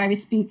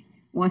Survivors Speak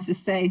wants to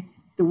say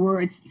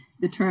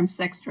the term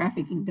sex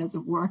trafficking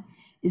doesn't work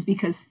is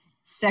because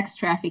sex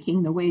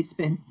trafficking, the way it's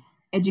been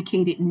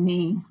educated in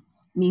Maine,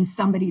 means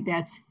somebody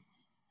that's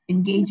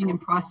engaging in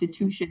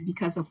prostitution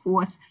because of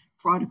force,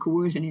 fraud, or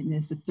coercion, and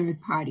there's a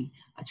third party,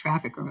 a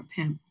trafficker, a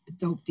pimp, a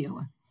dope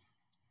dealer.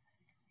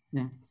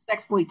 Yeah.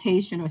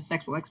 Sexploitation or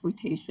sexual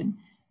exploitation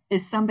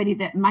is somebody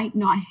that might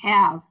not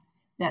have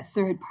that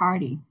third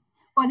party,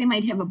 or they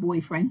might have a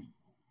boyfriend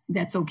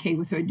that's okay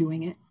with her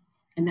doing it,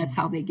 and that's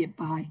how they get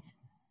by.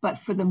 But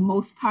for the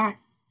most part,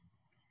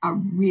 are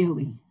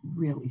really,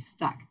 really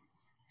stuck.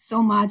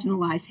 So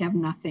marginalized, have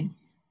nothing,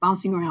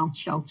 bouncing around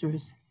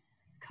shelters,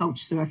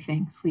 couch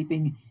surfing,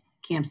 sleeping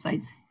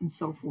campsites, and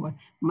so forth,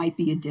 might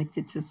be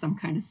addicted to some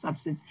kind of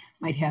substance,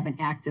 might have an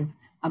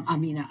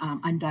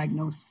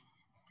undiagnosed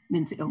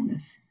mental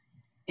illness.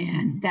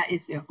 And that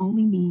is their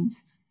only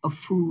means of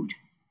food,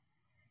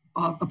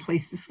 of a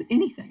place to sleep,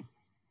 anything.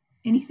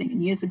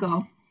 And years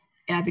ago,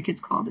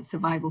 advocates called it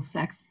survival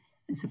sex,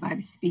 and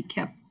Survivors Speak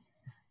kept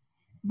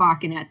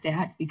barking at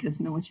that because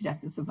no one should have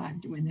to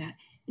survive doing that.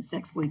 It's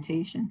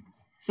exploitation.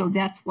 So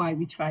that's why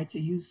we try to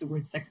use the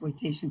word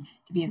sexploitation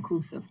to be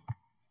inclusive.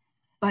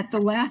 But the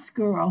last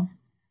girl.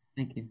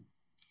 Thank you.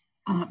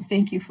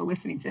 Thank you for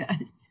listening to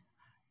that.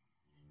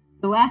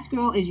 The last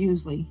girl is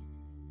usually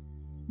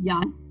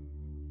young,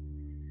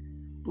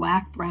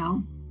 Black,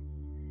 brown,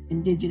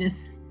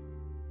 Indigenous,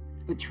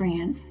 or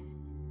trans.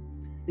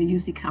 They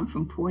usually come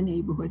from poor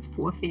neighborhoods,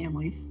 poor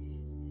families.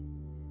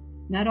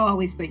 Not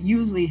always, but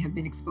usually have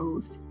been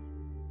exposed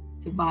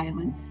to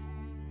violence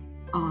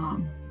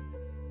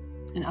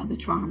and other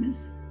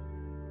traumas.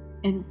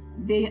 And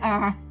they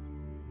are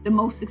the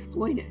most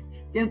exploited.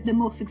 They're the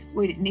most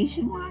exploited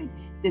nationwide.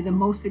 They're the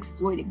most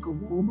exploited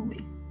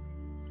globally.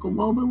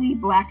 Globally,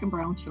 Black and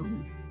brown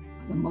children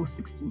are the most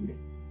exploited.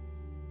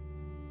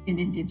 And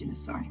Indigenous,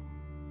 sorry.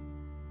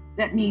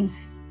 That means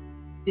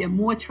they're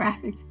more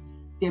trafficked,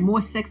 they're more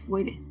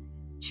sexploited,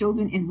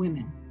 children and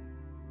women.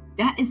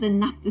 That is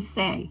enough to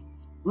say,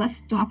 let's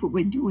stop what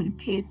we're doing and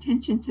pay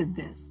attention to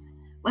this.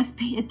 Let's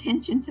pay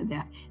attention to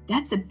that.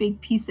 That's a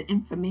big piece of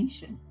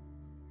information.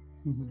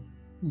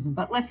 Mm-hmm. Mm-hmm.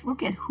 But let's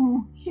look at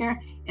who here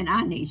in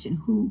our nation,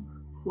 who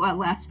are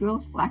last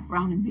girls, Black,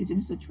 brown,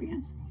 Indigenous, or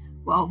trans.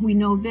 Well, we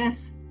know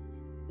this,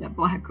 that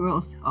Black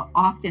girls are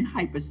often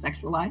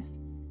hypersexualized,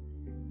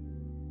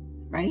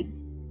 right?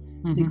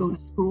 Mm-hmm. They go to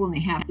school and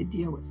they have to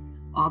deal with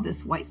all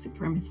this white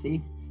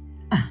supremacy,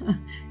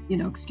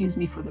 excuse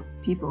me for the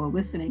people who are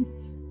listening,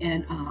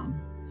 and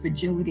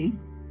fragility.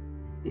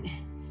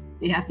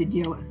 They have to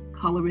deal with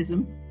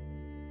colorism.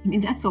 I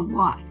mean, that's a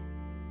lot.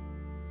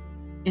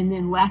 And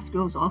then last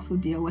girls also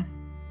deal with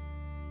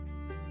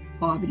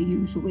poverty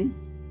usually.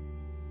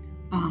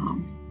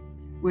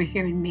 We're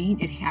here in Maine,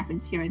 it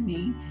happens here in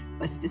Maine,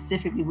 but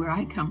specifically where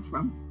I come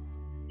from,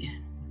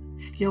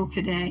 still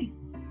today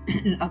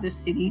in other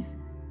cities,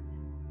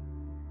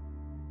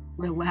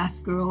 where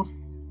last girls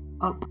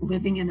are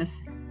living in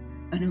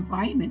an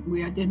environment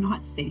where they're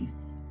not safe.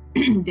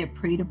 They're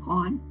preyed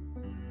upon.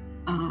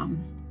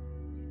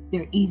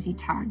 They're easy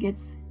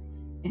targets.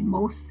 And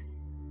most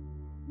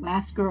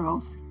last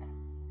girls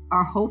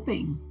are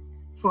hoping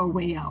for a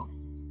way out.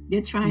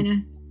 They're trying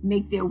to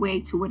make their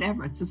way to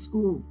whatever, to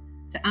school,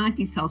 to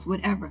auntie's house,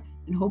 whatever,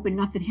 and hoping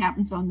nothing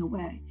happens on the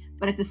way.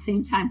 But at the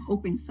same time,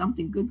 hoping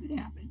something good could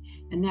happen.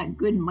 And that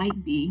good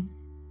might be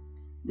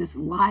this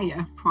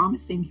liar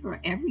promising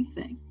her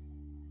everything.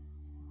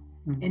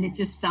 Mm-hmm. And it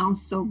just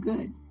sounds so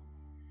good.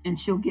 And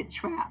she'll get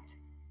trapped.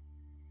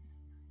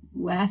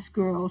 Last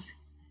girls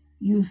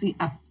usually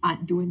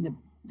aren't doing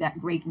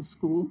that great in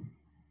school.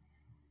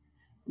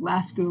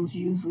 Last girls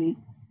usually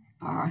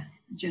are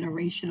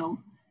generational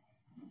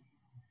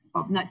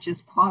of not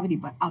just poverty,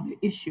 but other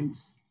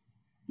issues,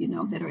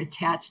 that are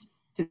attached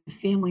to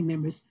family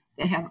members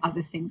that have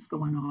other things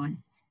going on,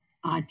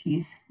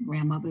 aunties,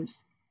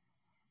 grandmothers,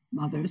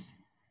 mothers.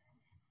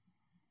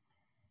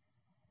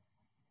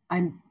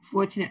 I'm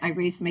fortunate I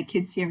raised my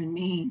kids here in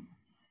Maine,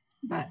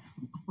 but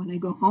when I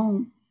go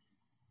home,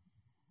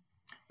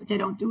 which I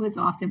don't do as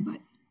often,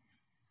 but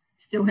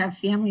still have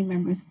family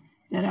members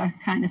that are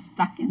kind of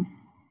stuck in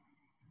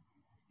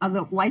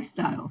other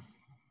lifestyles.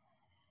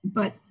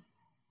 But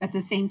at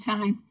the same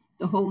time,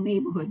 the whole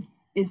neighborhood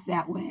is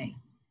that way.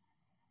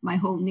 My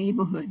whole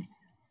neighborhood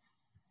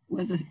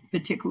was a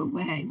particular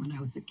way when I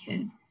was a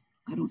kid.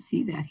 I don't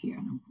see that here,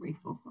 and I'm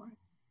grateful for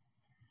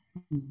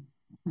it.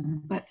 Mm-hmm.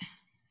 But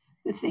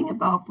the thing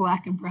about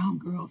Black and brown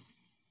girls,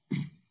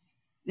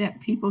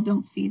 that people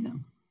don't see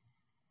them.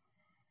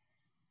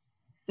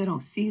 They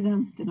don't see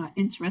them. They're not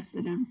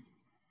interested in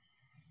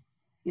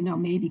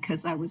them. Maybe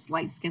because I was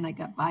light-skinned, I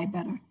got by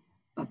better.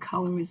 But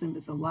colorism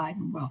is alive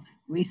and well.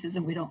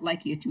 Racism, we don't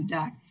like you, too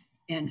dark.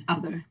 And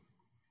other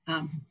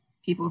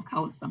people of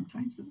color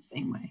sometimes are the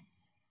same way,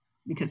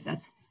 because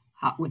that's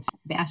what's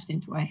bashed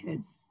into our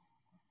heads.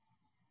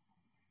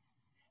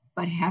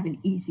 But having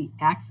easy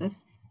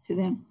access to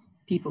them,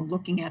 people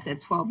looking at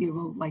that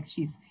 12-year-old like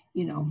she's,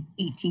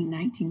 18,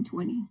 19,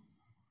 20.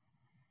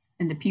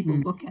 And the people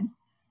looking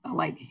are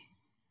like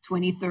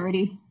 20,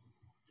 30,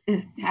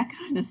 that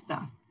kind of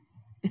stuff.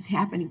 It's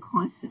happening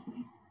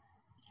constantly.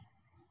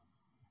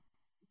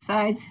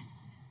 Besides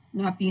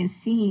not being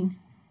seen,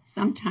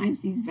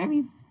 sometimes these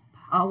very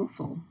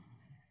powerful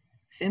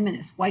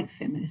feminists, white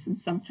feminists, and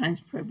sometimes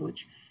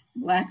privileged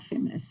Black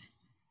feminists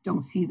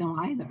don't see them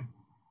either.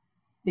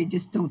 They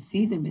just don't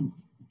see them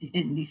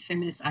in these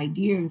feminist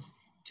ideas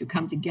to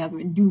come together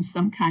and do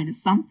some kind of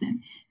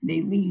something.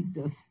 They leave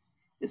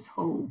this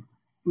whole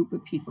group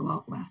of people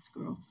out, last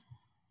girls.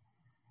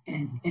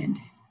 And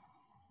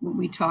when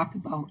we talk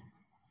about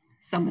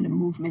some of the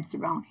movements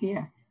around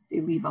here,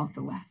 they leave out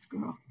the last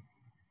girl.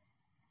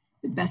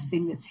 The best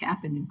thing that's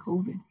happened in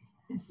COVID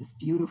is this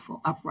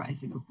beautiful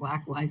uprising of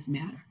Black Lives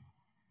Matter,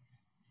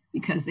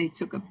 because they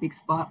took a big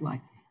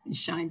spotlight and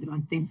shined it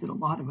on things that a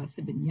lot of us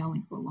have been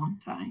yelling for a long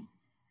time.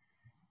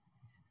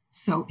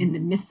 So in the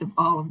midst of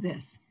all of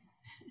this,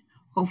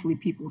 hopefully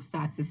people will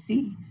start to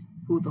see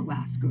who the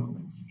last girl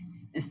is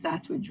and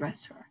start to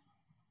address her.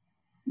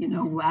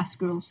 Last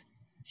girls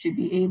should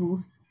be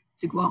able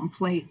to go out and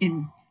play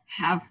and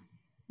have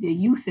their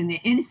youth and their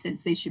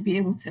innocence. They should be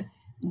able to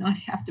not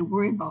have to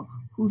worry about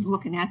who's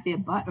looking at their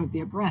butt or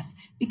their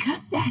breasts,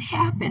 because that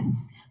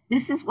happens.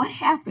 This is what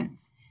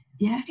happens.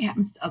 Yeah, it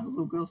happens to other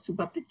little girls too,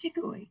 but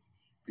particularly,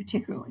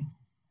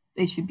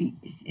 they should be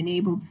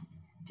enabled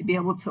to be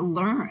able to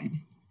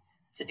learn,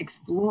 to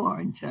explore,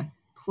 and to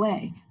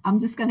play. I'm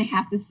just going to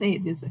have to say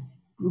it. There's a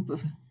group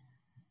of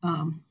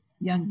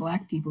young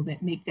Black people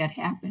that make that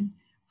happen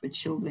for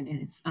children,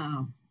 and it's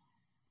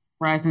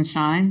Rise and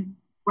Shine.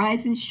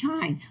 Rise and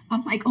Shine.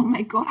 I'm like, oh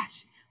my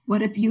gosh,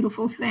 what a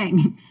beautiful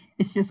thing.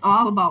 It's just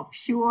all about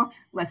pure,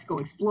 let's go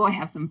explore,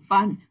 have some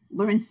fun,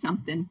 learn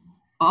something,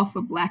 all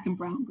for Black and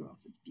brown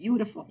girls. It's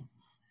beautiful.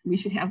 We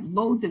should have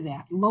loads of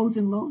that, loads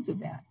and loads of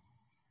that.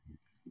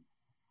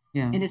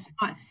 Yeah. And it's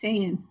not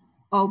saying,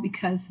 oh,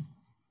 because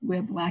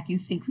we're Black, you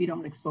think we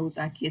don't expose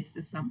our kids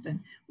to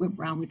something. We're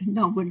brown.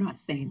 No, we're not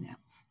saying that.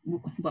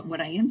 But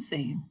what I am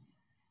saying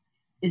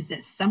is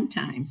that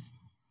sometimes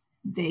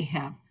they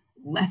have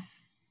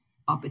less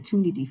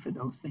opportunity for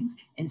those things.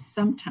 And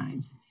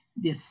sometimes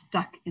they're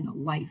stuck in a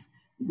life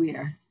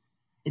where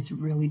it's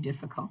really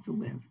difficult to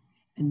live.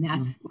 And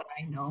that's what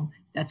I know.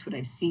 That's what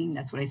I've seen.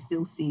 That's what I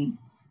still see.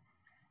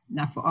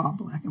 Not for all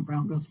Black and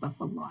brown girls, but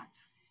for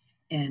lots.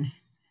 And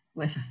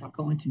with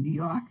going to New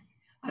York,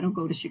 I don't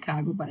go to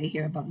Chicago, but I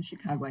hear about in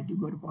Chicago. I do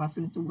go to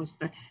Boston and to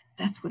Worcester.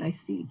 That's what I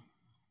see.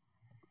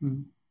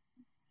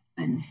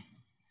 And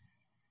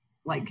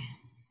like,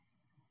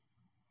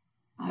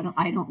 I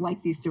don't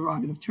like these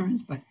derogative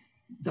terms, but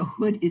the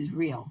hood is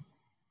real.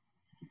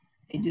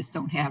 They just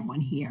don't have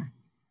one here.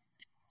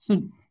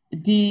 So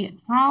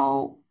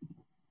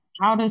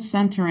how does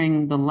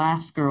centering the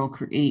last girl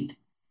create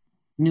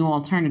new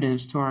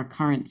alternatives to our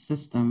current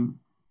system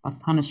of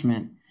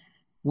punishment?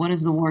 What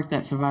is the work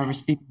that Survivor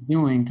Speak is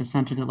doing to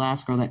center the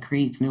last girl that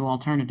creates new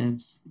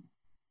alternatives?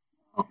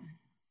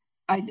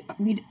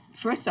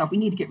 First off, we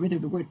need to get rid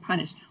of the word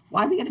punish.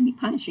 Why are we going to be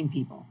punishing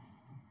people?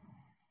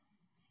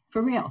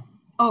 For real.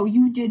 Oh,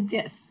 you did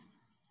this.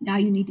 Now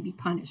you need to be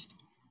punished.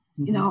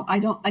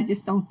 I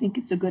just don't think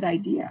it's a good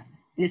idea.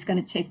 And it's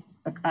going to take,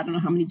 I don't know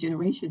how many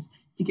generations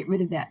to get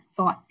rid of that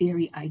thought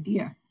theory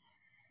idea.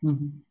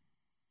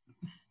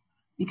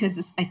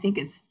 Because I think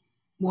it's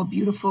more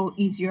beautiful,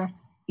 easier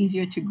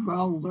to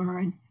grow,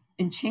 learn,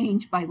 and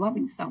change by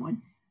loving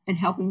someone and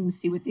helping them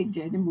see what they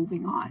did and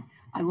moving on.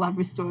 I love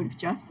restorative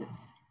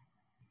justice.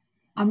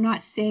 I'm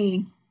not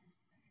saying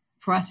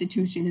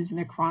prostitution isn't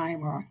a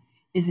crime or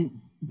isn't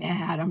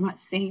bad. I'm not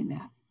saying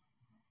that.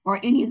 Or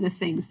any of the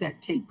things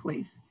that take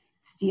place.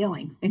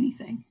 Stealing,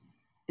 anything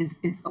is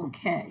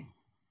okay.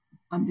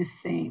 I'm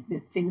just saying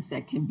that things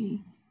that can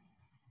be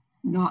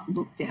not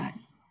looked at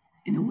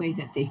in a way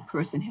that the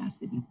person has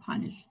to be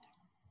punished.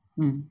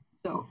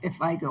 So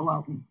if I go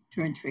out and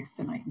turn tricks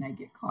tonight and I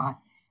get caught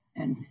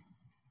and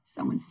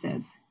someone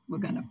says, we're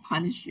going to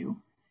punish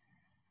you,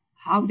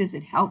 how does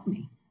it help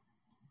me?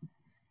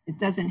 It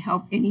doesn't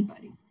help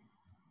anybody.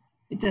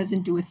 It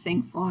doesn't do a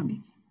thing for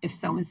me. If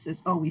someone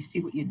says, oh, we see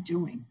what you're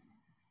doing,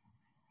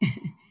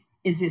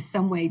 is there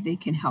some way they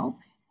can help?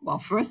 Well,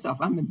 first off,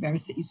 I'm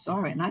embarrassed that you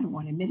saw it and I don't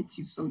want to admit it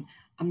to you, so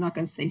I'm not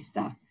going to say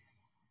stuff.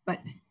 But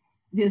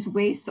there's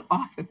ways to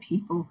offer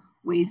people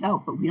ways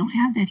out, but we don't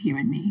have that here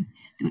in Maine.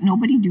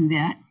 Nobody do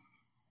that.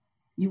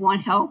 You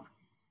want help?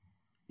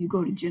 You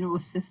go to general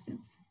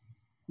assistance.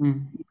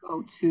 You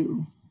go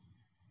to,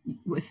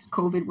 with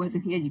COVID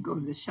wasn't here, you go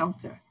to the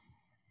shelter.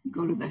 You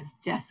go to the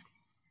desk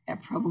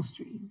at Preble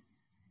Street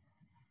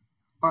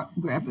or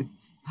wherever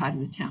part of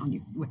the town,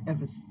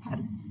 whatever part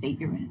of the state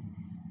you're in.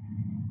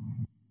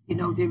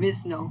 There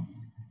is no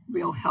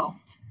real help,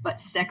 but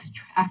sex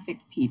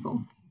trafficked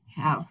people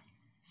have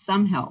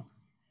some help.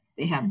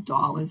 They have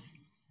dollars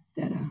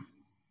that are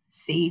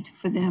saved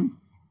for them.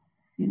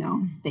 You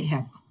know, they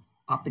have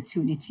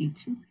opportunity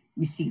to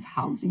receive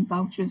housing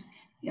vouchers.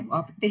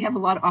 They have a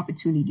lot of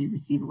opportunity to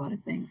receive a lot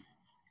of things.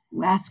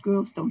 Last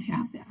girls don't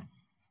have that.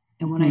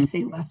 And when I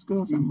say last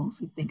girls, I'm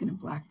mostly thinking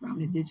of Black, Brown,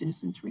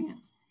 Indigenous, and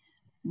trans.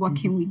 What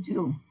can we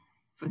do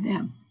for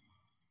them?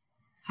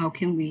 How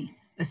can we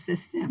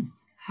assist them?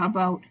 How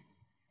about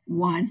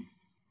one,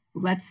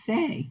 let's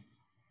say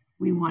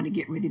we want to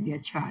get rid of their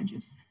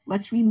charges.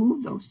 Let's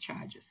remove those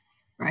charges,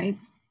 right?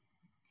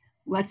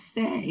 Let's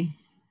say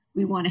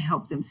we want to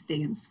help them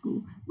stay in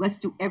school. Let's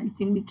do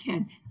everything we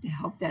can to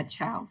help that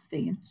child stay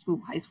in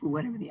school, high school,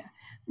 whatever they are.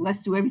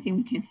 Let's do everything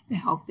we can to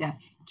help that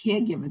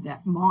caregiver,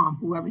 that mom,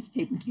 whoever's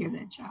taking care of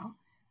that child,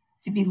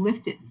 to be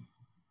lifted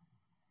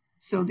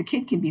so the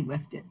kid can be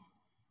lifted.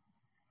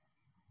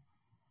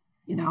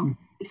 You know,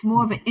 it's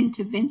more of an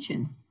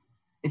intervention,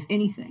 if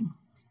anything,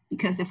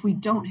 because if we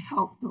don't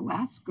help the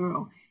last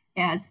girl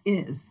as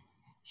is,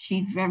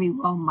 she very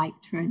well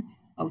might turn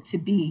out to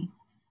be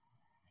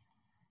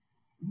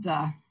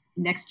the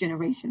next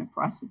generation of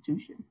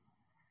prostitution.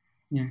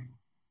 Yeah.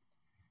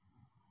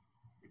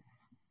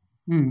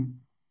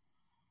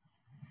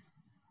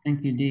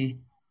 Thank you, Dee.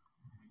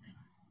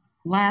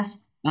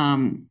 Last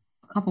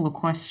couple of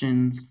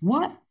questions.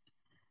 What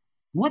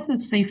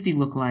does safety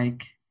look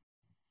like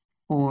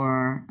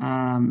for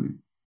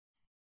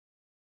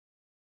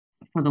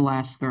the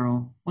last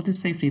girl? What does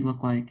safety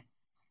look like?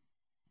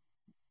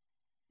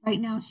 Right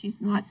now,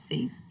 she's not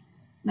safe,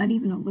 not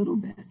even a little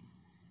bit.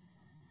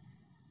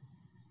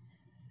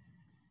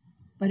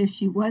 But if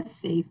she was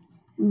safe,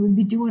 we would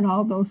be doing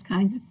all those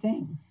kinds of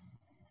things,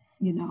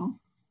 you know?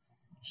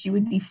 She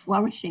would be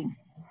flourishing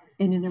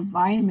in an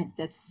environment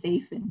that's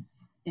safe and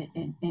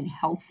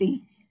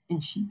healthy,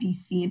 and she'd be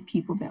seeing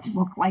people that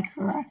look like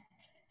her,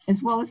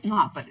 as well as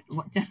not, but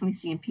definitely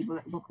seeing people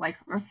that look like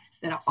her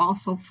that are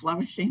also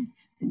flourishing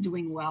and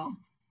doing well.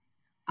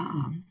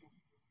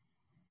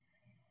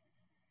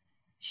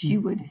 She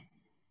would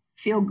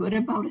feel good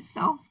about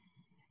herself.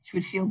 She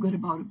would feel good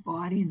about her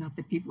body and not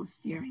that people are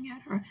staring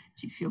at her.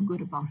 She'd feel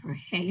good about her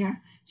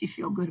hair. She'd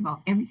feel good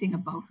about everything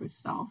about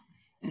herself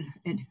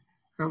and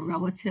her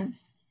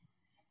relatives.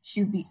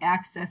 She would be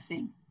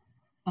accessing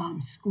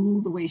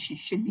school the way she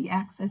should be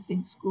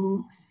accessing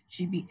school.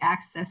 She'd be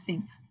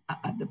accessing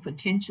the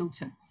potential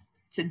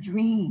to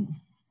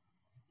dream,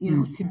 you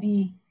know,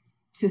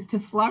 to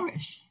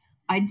flourish.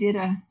 I did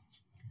a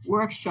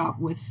workshop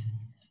with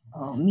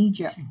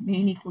MEJA,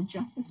 Maine Equal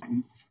Justice.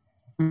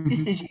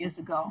 This is years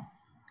ago.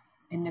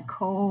 And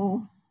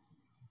Nicole,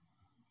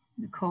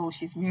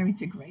 she's married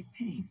to Greg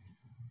Payne.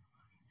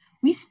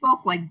 We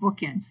spoke like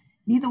bookends.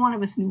 Neither one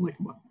of us knew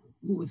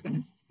who was going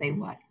to say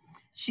what.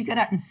 She got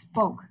up and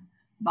spoke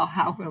about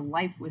how her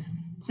life was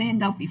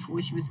planned out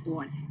before she was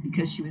born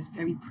because she was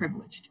very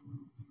privileged.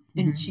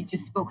 And she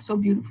just spoke so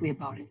beautifully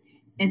about it.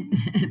 And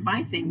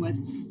my thing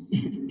was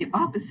the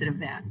opposite of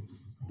that.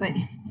 But,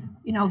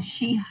 you know,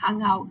 she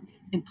hung out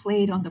and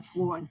played on the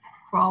floor and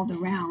crawled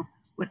around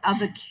with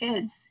other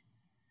kids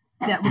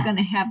that were going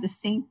to have the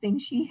same thing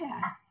she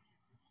had.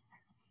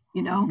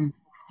 You know,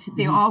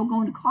 they're all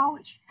going to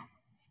college.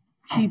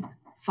 She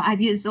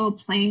 5 years old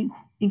playing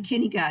in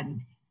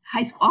kindergarten,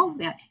 high school, all of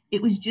that.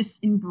 It was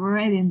just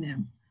inbred in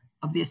them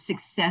of their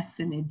success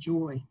and their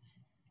joy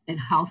and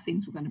how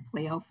things were going to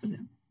play out for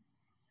them.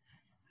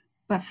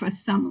 But for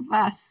some of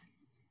us,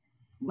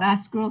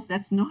 last girls,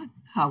 that's not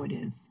how it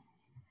is.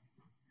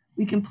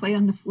 We can play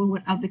on the floor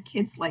with other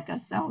kids like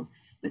ourselves,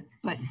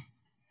 but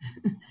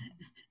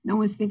no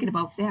one's thinking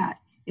about that.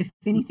 If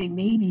anything,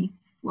 maybe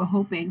we're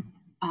hoping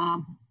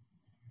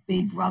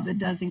Big Brother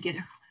doesn't get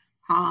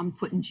harmed,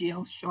 put in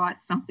jail, shot,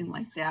 something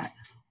like that,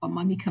 or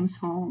mommy comes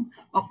home,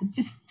 or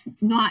just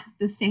not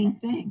the same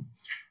thing.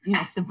 You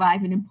know,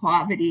 surviving in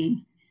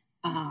poverty,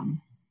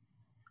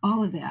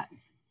 all of that.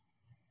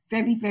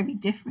 Very, very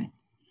different.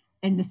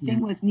 And the thing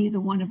was, neither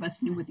one of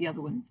us knew what the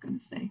other one was going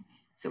to say.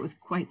 So it was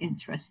quite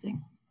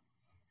interesting.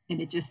 And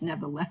it just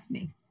never left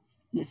me.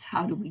 And it's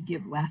how do we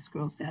give last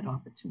girls that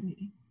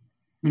opportunity?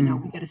 You know,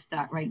 we got to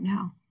start right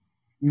now.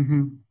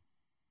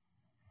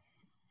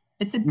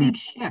 It's a big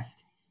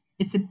shift.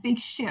 It's a big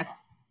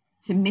shift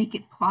to make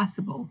it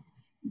possible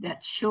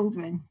that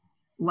children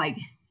like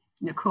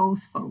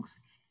Nicole's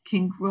folks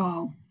can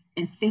grow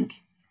and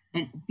think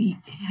and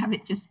have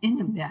it just in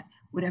them that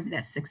whatever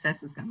that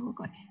success is going to look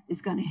like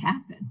is going to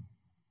happen.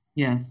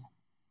 Yes.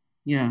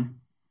 Yeah.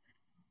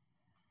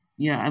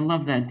 Yeah, I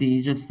love that,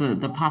 Dee. Just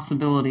the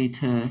possibility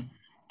to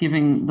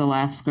giving the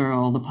last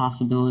girl the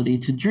possibility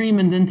to dream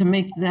and then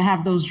to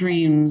have those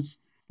dreams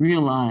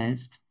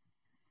realized.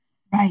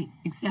 Right,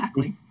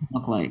 exactly.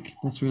 Look like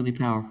that's really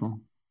powerful.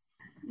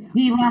 Yeah.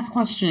 The last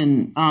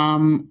question,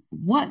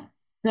 what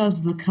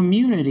does the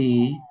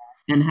community,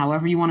 and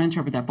however you want to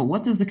interpret that, but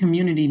what does the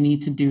community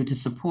need to do to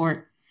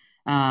support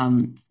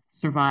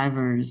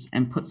survivors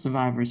and put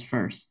survivors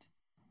first?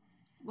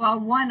 Well,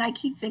 one, I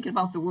keep thinking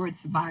about the word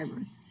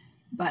survivors,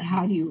 but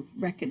how do you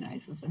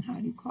recognize us and how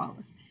do you call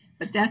us?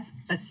 But that's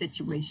a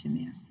situation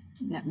there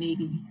that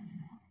maybe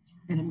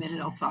in a minute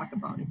I'll talk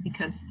about it,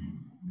 because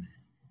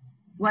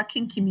what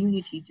can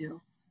community do?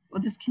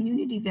 Well, this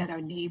community that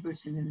are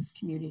neighbors and in this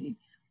community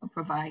are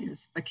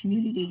providers, but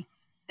community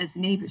as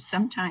neighbors,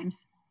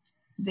 sometimes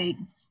they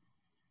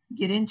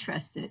get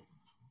interested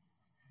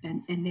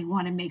and they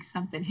want to make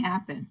something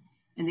happen,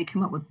 and they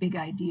come up with big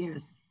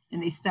ideas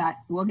and they start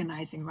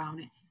organizing around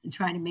it and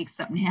trying to make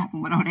something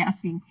happen without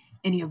asking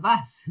any of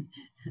us.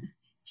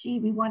 Gee,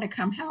 we want to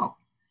come help,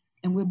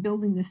 and we're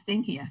building this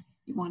thing here.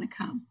 You want to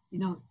come? You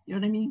know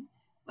what I mean?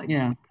 Like,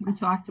 Yeah. come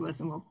talk to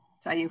us and we'll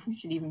tell you if we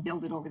should even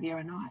build it over there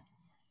or not.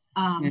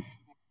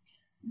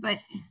 But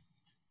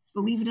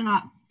believe it or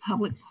not,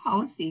 public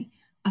policy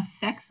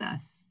affects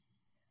us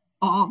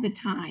all the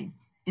time.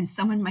 And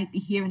someone might be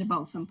hearing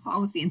about some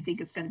policy and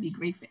think it's going to be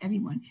great for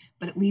everyone,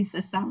 but it leaves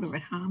us out or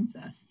it harms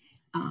us.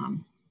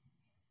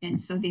 And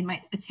so they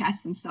might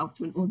attach themselves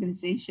to an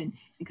organization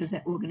because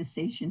that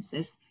organization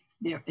says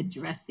they're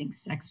addressing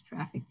sex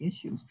traffic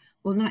issues.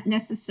 Well, not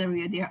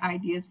necessarily are their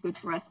ideas good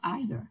for us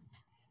either.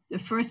 The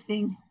first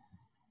thing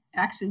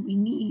actually we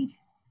need,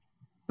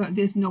 but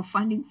there's no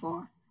funding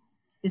for,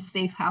 is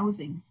safe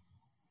housing.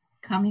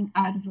 Coming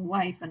out of the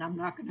life, and I'm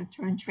not going to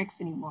turn tricks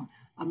anymore.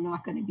 I'm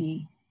not going to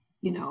be,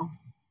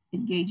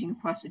 engaging in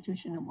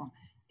prostitution anymore.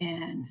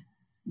 And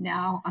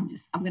now I'm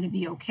going to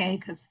be okay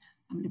because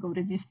I'm going to go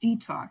to this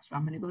detox, or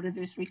I'm going to go to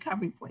this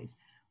recovery place,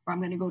 or I'm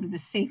going to go to the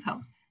safe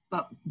house.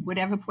 But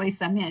whatever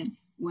place I'm in,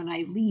 when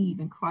I leave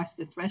and cross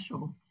the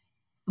threshold,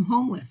 I'm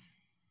homeless.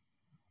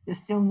 There's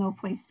still no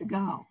place to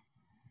go.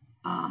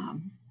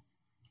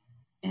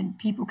 And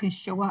people can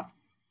show up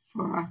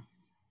for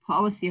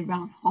policy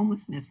around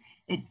homelessness.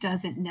 It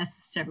doesn't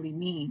necessarily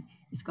mean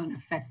it's going to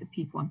affect the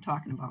people I'm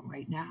talking about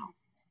right now.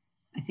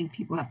 I think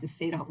people have to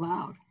say it out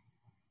loud.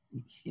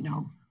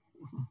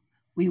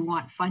 We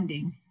want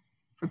funding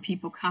for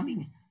people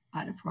coming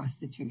out of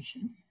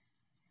prostitution,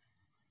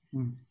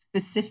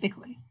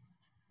 specifically,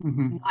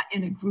 not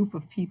in a group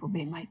of people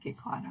they might get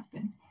caught up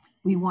in.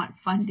 We want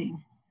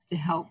funding to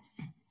help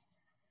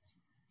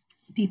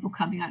people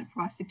coming out of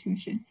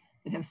prostitution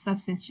that have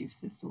substance use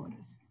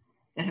disorders,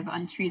 that have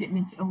untreated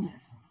mental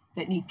illness,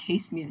 that need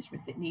case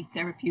management, that need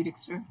therapeutic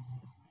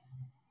services.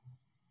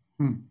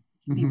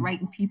 Be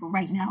writing people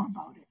right now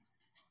about it.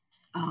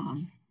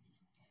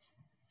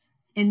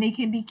 And they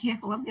can be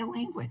careful of their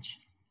language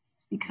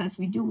because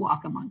we do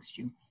walk amongst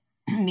you.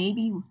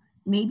 maybe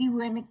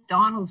we're at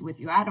McDonald's with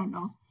you, I don't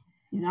know,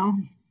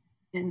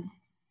 and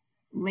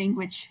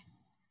language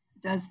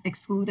does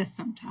exclude us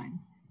sometimes.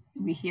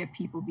 We hear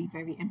people be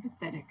very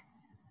empathetic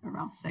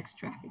around sex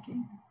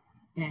trafficking,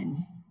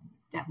 and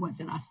that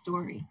wasn't our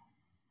story.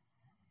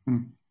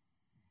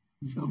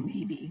 So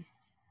maybe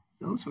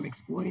those were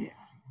exploited.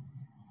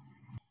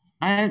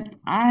 I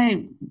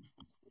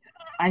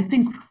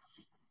think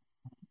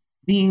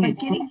being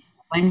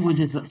language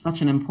is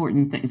such an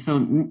important thing. So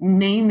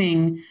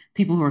naming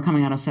people who are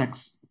coming out of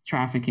sex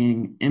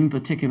trafficking, in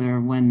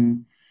particular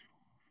when,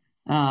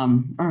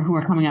 or who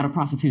are coming out of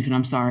prostitution,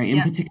 I'm sorry,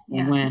 in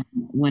particular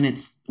when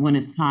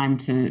it's time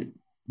to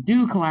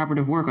do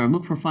collaborative work or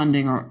look for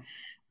funding or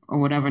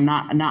whatever,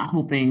 not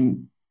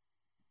hoping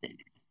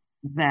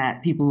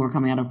that people who are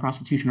coming out of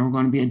prostitution are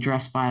going to be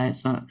addressed by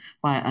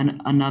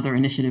another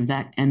initiative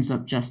that ends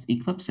up just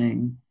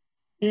eclipsing.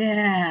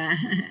 Yeah.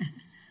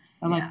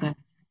 I like that.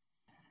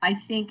 I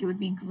think it would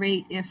be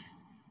great if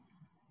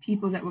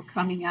people that were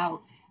coming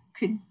out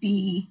could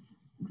be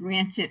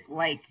granted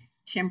like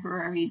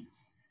temporary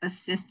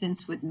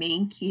assistance with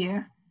main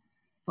care,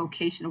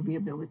 vocational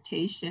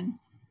rehabilitation,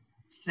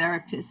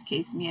 therapist,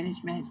 case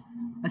management,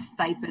 a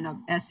stipend of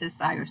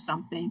SSI or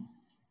something,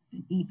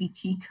 an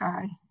EBT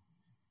card.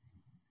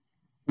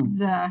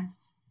 The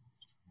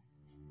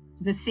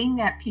thing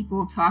that people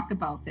will talk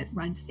about that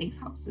run safe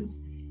houses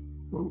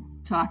will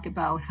talk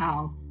about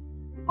how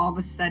all of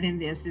a sudden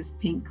there's this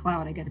pink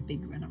cloud. I got a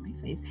big grin on my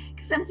face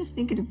because I'm just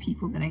thinking of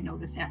people that I know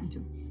this happened to.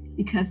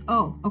 Because,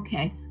 oh,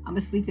 okay, I'm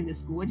asleep in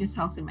this gorgeous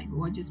house in my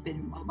gorgeous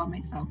bedroom all by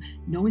myself.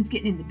 No one's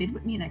getting in the bed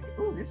with me. And I think,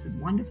 oh, this is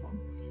wonderful.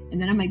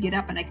 And then I'm going to get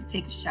up and I can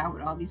take a shower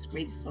with all these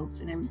great soaps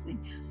and everything.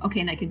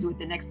 Okay, and I can do it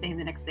the next day and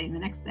the next day and the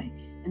next day.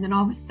 And then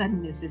all of a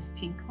sudden there's this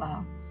pink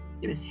cloud.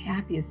 They're as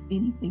happy as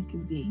anything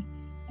can be.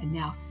 And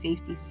now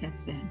safety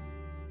sets in.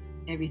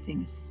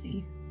 Everything is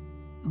safe.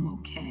 I'm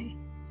okay.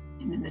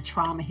 And then the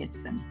trauma hits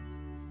them.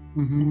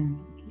 And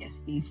the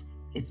PTSD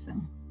hits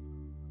them,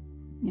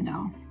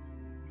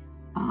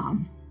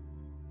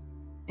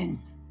 and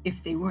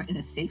if they weren't in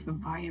a safe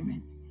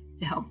environment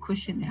to help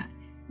cushion that,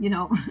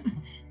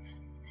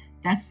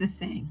 that's the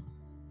thing.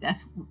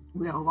 That's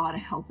where a lot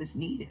of help is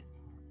needed.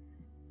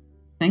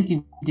 Thank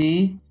you,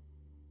 Dee.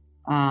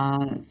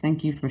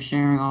 Thank you for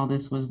sharing all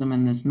this wisdom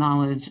and this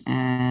knowledge.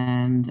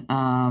 And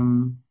I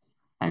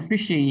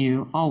appreciate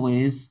you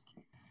always.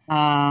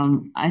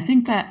 I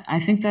think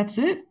that's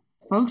it.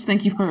 Folks,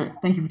 thank you for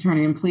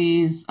tuning in.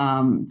 Please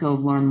go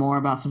learn more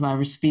about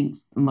Survivor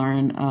Speaks,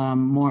 learn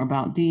more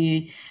about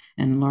Dee,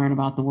 and learn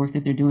about the work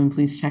that they're doing.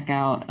 Please check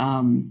out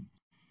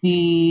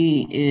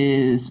Dee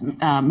is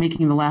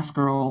making the Last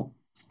Girl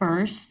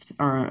First,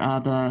 or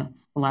the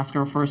Last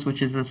Girl First,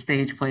 which is a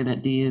stage play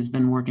that Dee has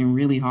been working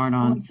really hard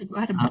on. Oh, I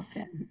forgot about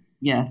that.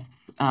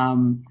 Yes.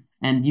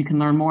 And you can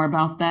learn more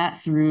about that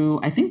through,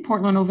 I think,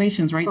 Portland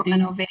Ovations, right, Dee?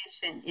 Portland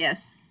Ovation,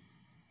 yes.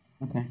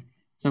 Okay.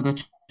 So go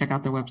check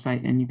out their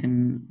website and you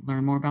can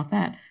learn more about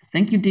that.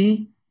 Thank you,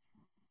 Dee.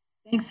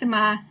 Thanks,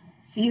 Sama.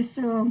 See you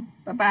soon.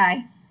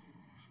 Bye-bye.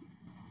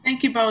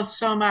 Thank you both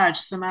so much,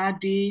 Sama,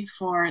 Dee,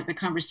 for the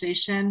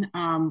conversation.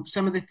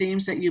 Some of the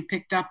themes that you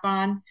picked up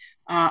on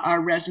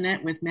are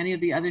resonant with many of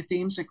the other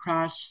themes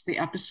across the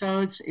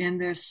episodes in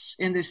this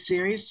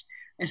series,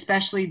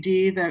 especially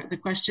Dee, the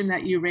question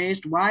that you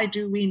raised, why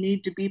do we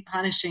need to be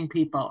punishing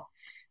people?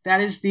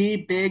 That is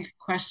the big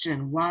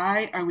question.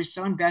 Why are we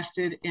so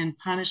invested in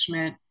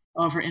punishment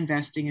over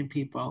investing in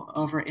people,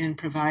 over in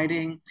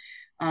providing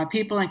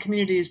people and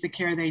communities the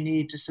care they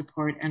need to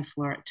support and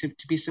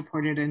to be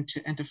supported and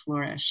to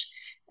flourish?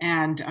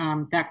 And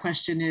that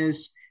question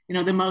is,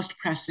 the most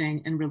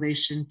pressing in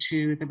relation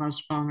to the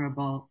most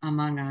vulnerable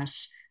among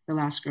us, the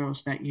last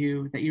girls that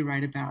you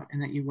write about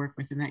and that you work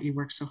with and that you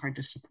work so hard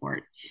to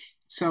support.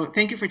 So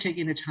thank you for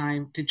taking the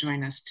time to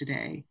join us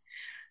today.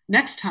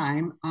 Next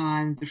time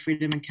on the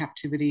Freedom and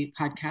Captivity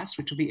podcast,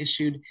 which will be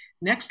issued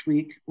next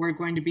week, we're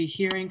going to be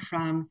hearing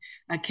from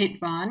Kate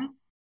Vaughn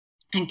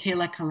and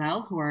Kayla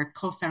Kalel, who are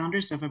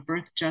co-founders of a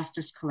Birth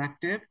Justice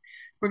Collective.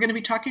 We're going to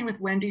be talking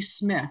with Wendy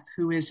Smith,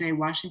 who is a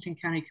Washington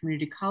County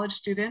Community College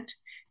student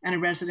and a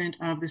resident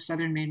of the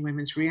Southern Maine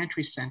Women's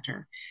Reentry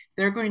Center.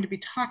 They're going to be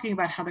talking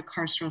about how the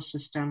carceral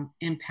system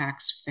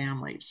impacts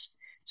families.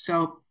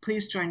 So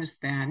please join us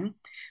then.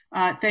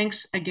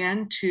 Thanks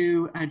again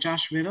to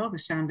Josh Riddle, the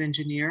sound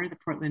engineer, the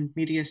Portland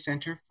Media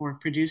Center, for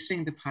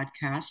producing the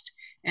podcast,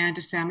 and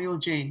to Samuel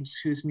James,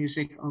 whose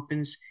music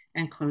opens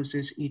and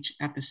closes each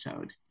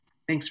episode.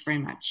 Thanks very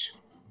much.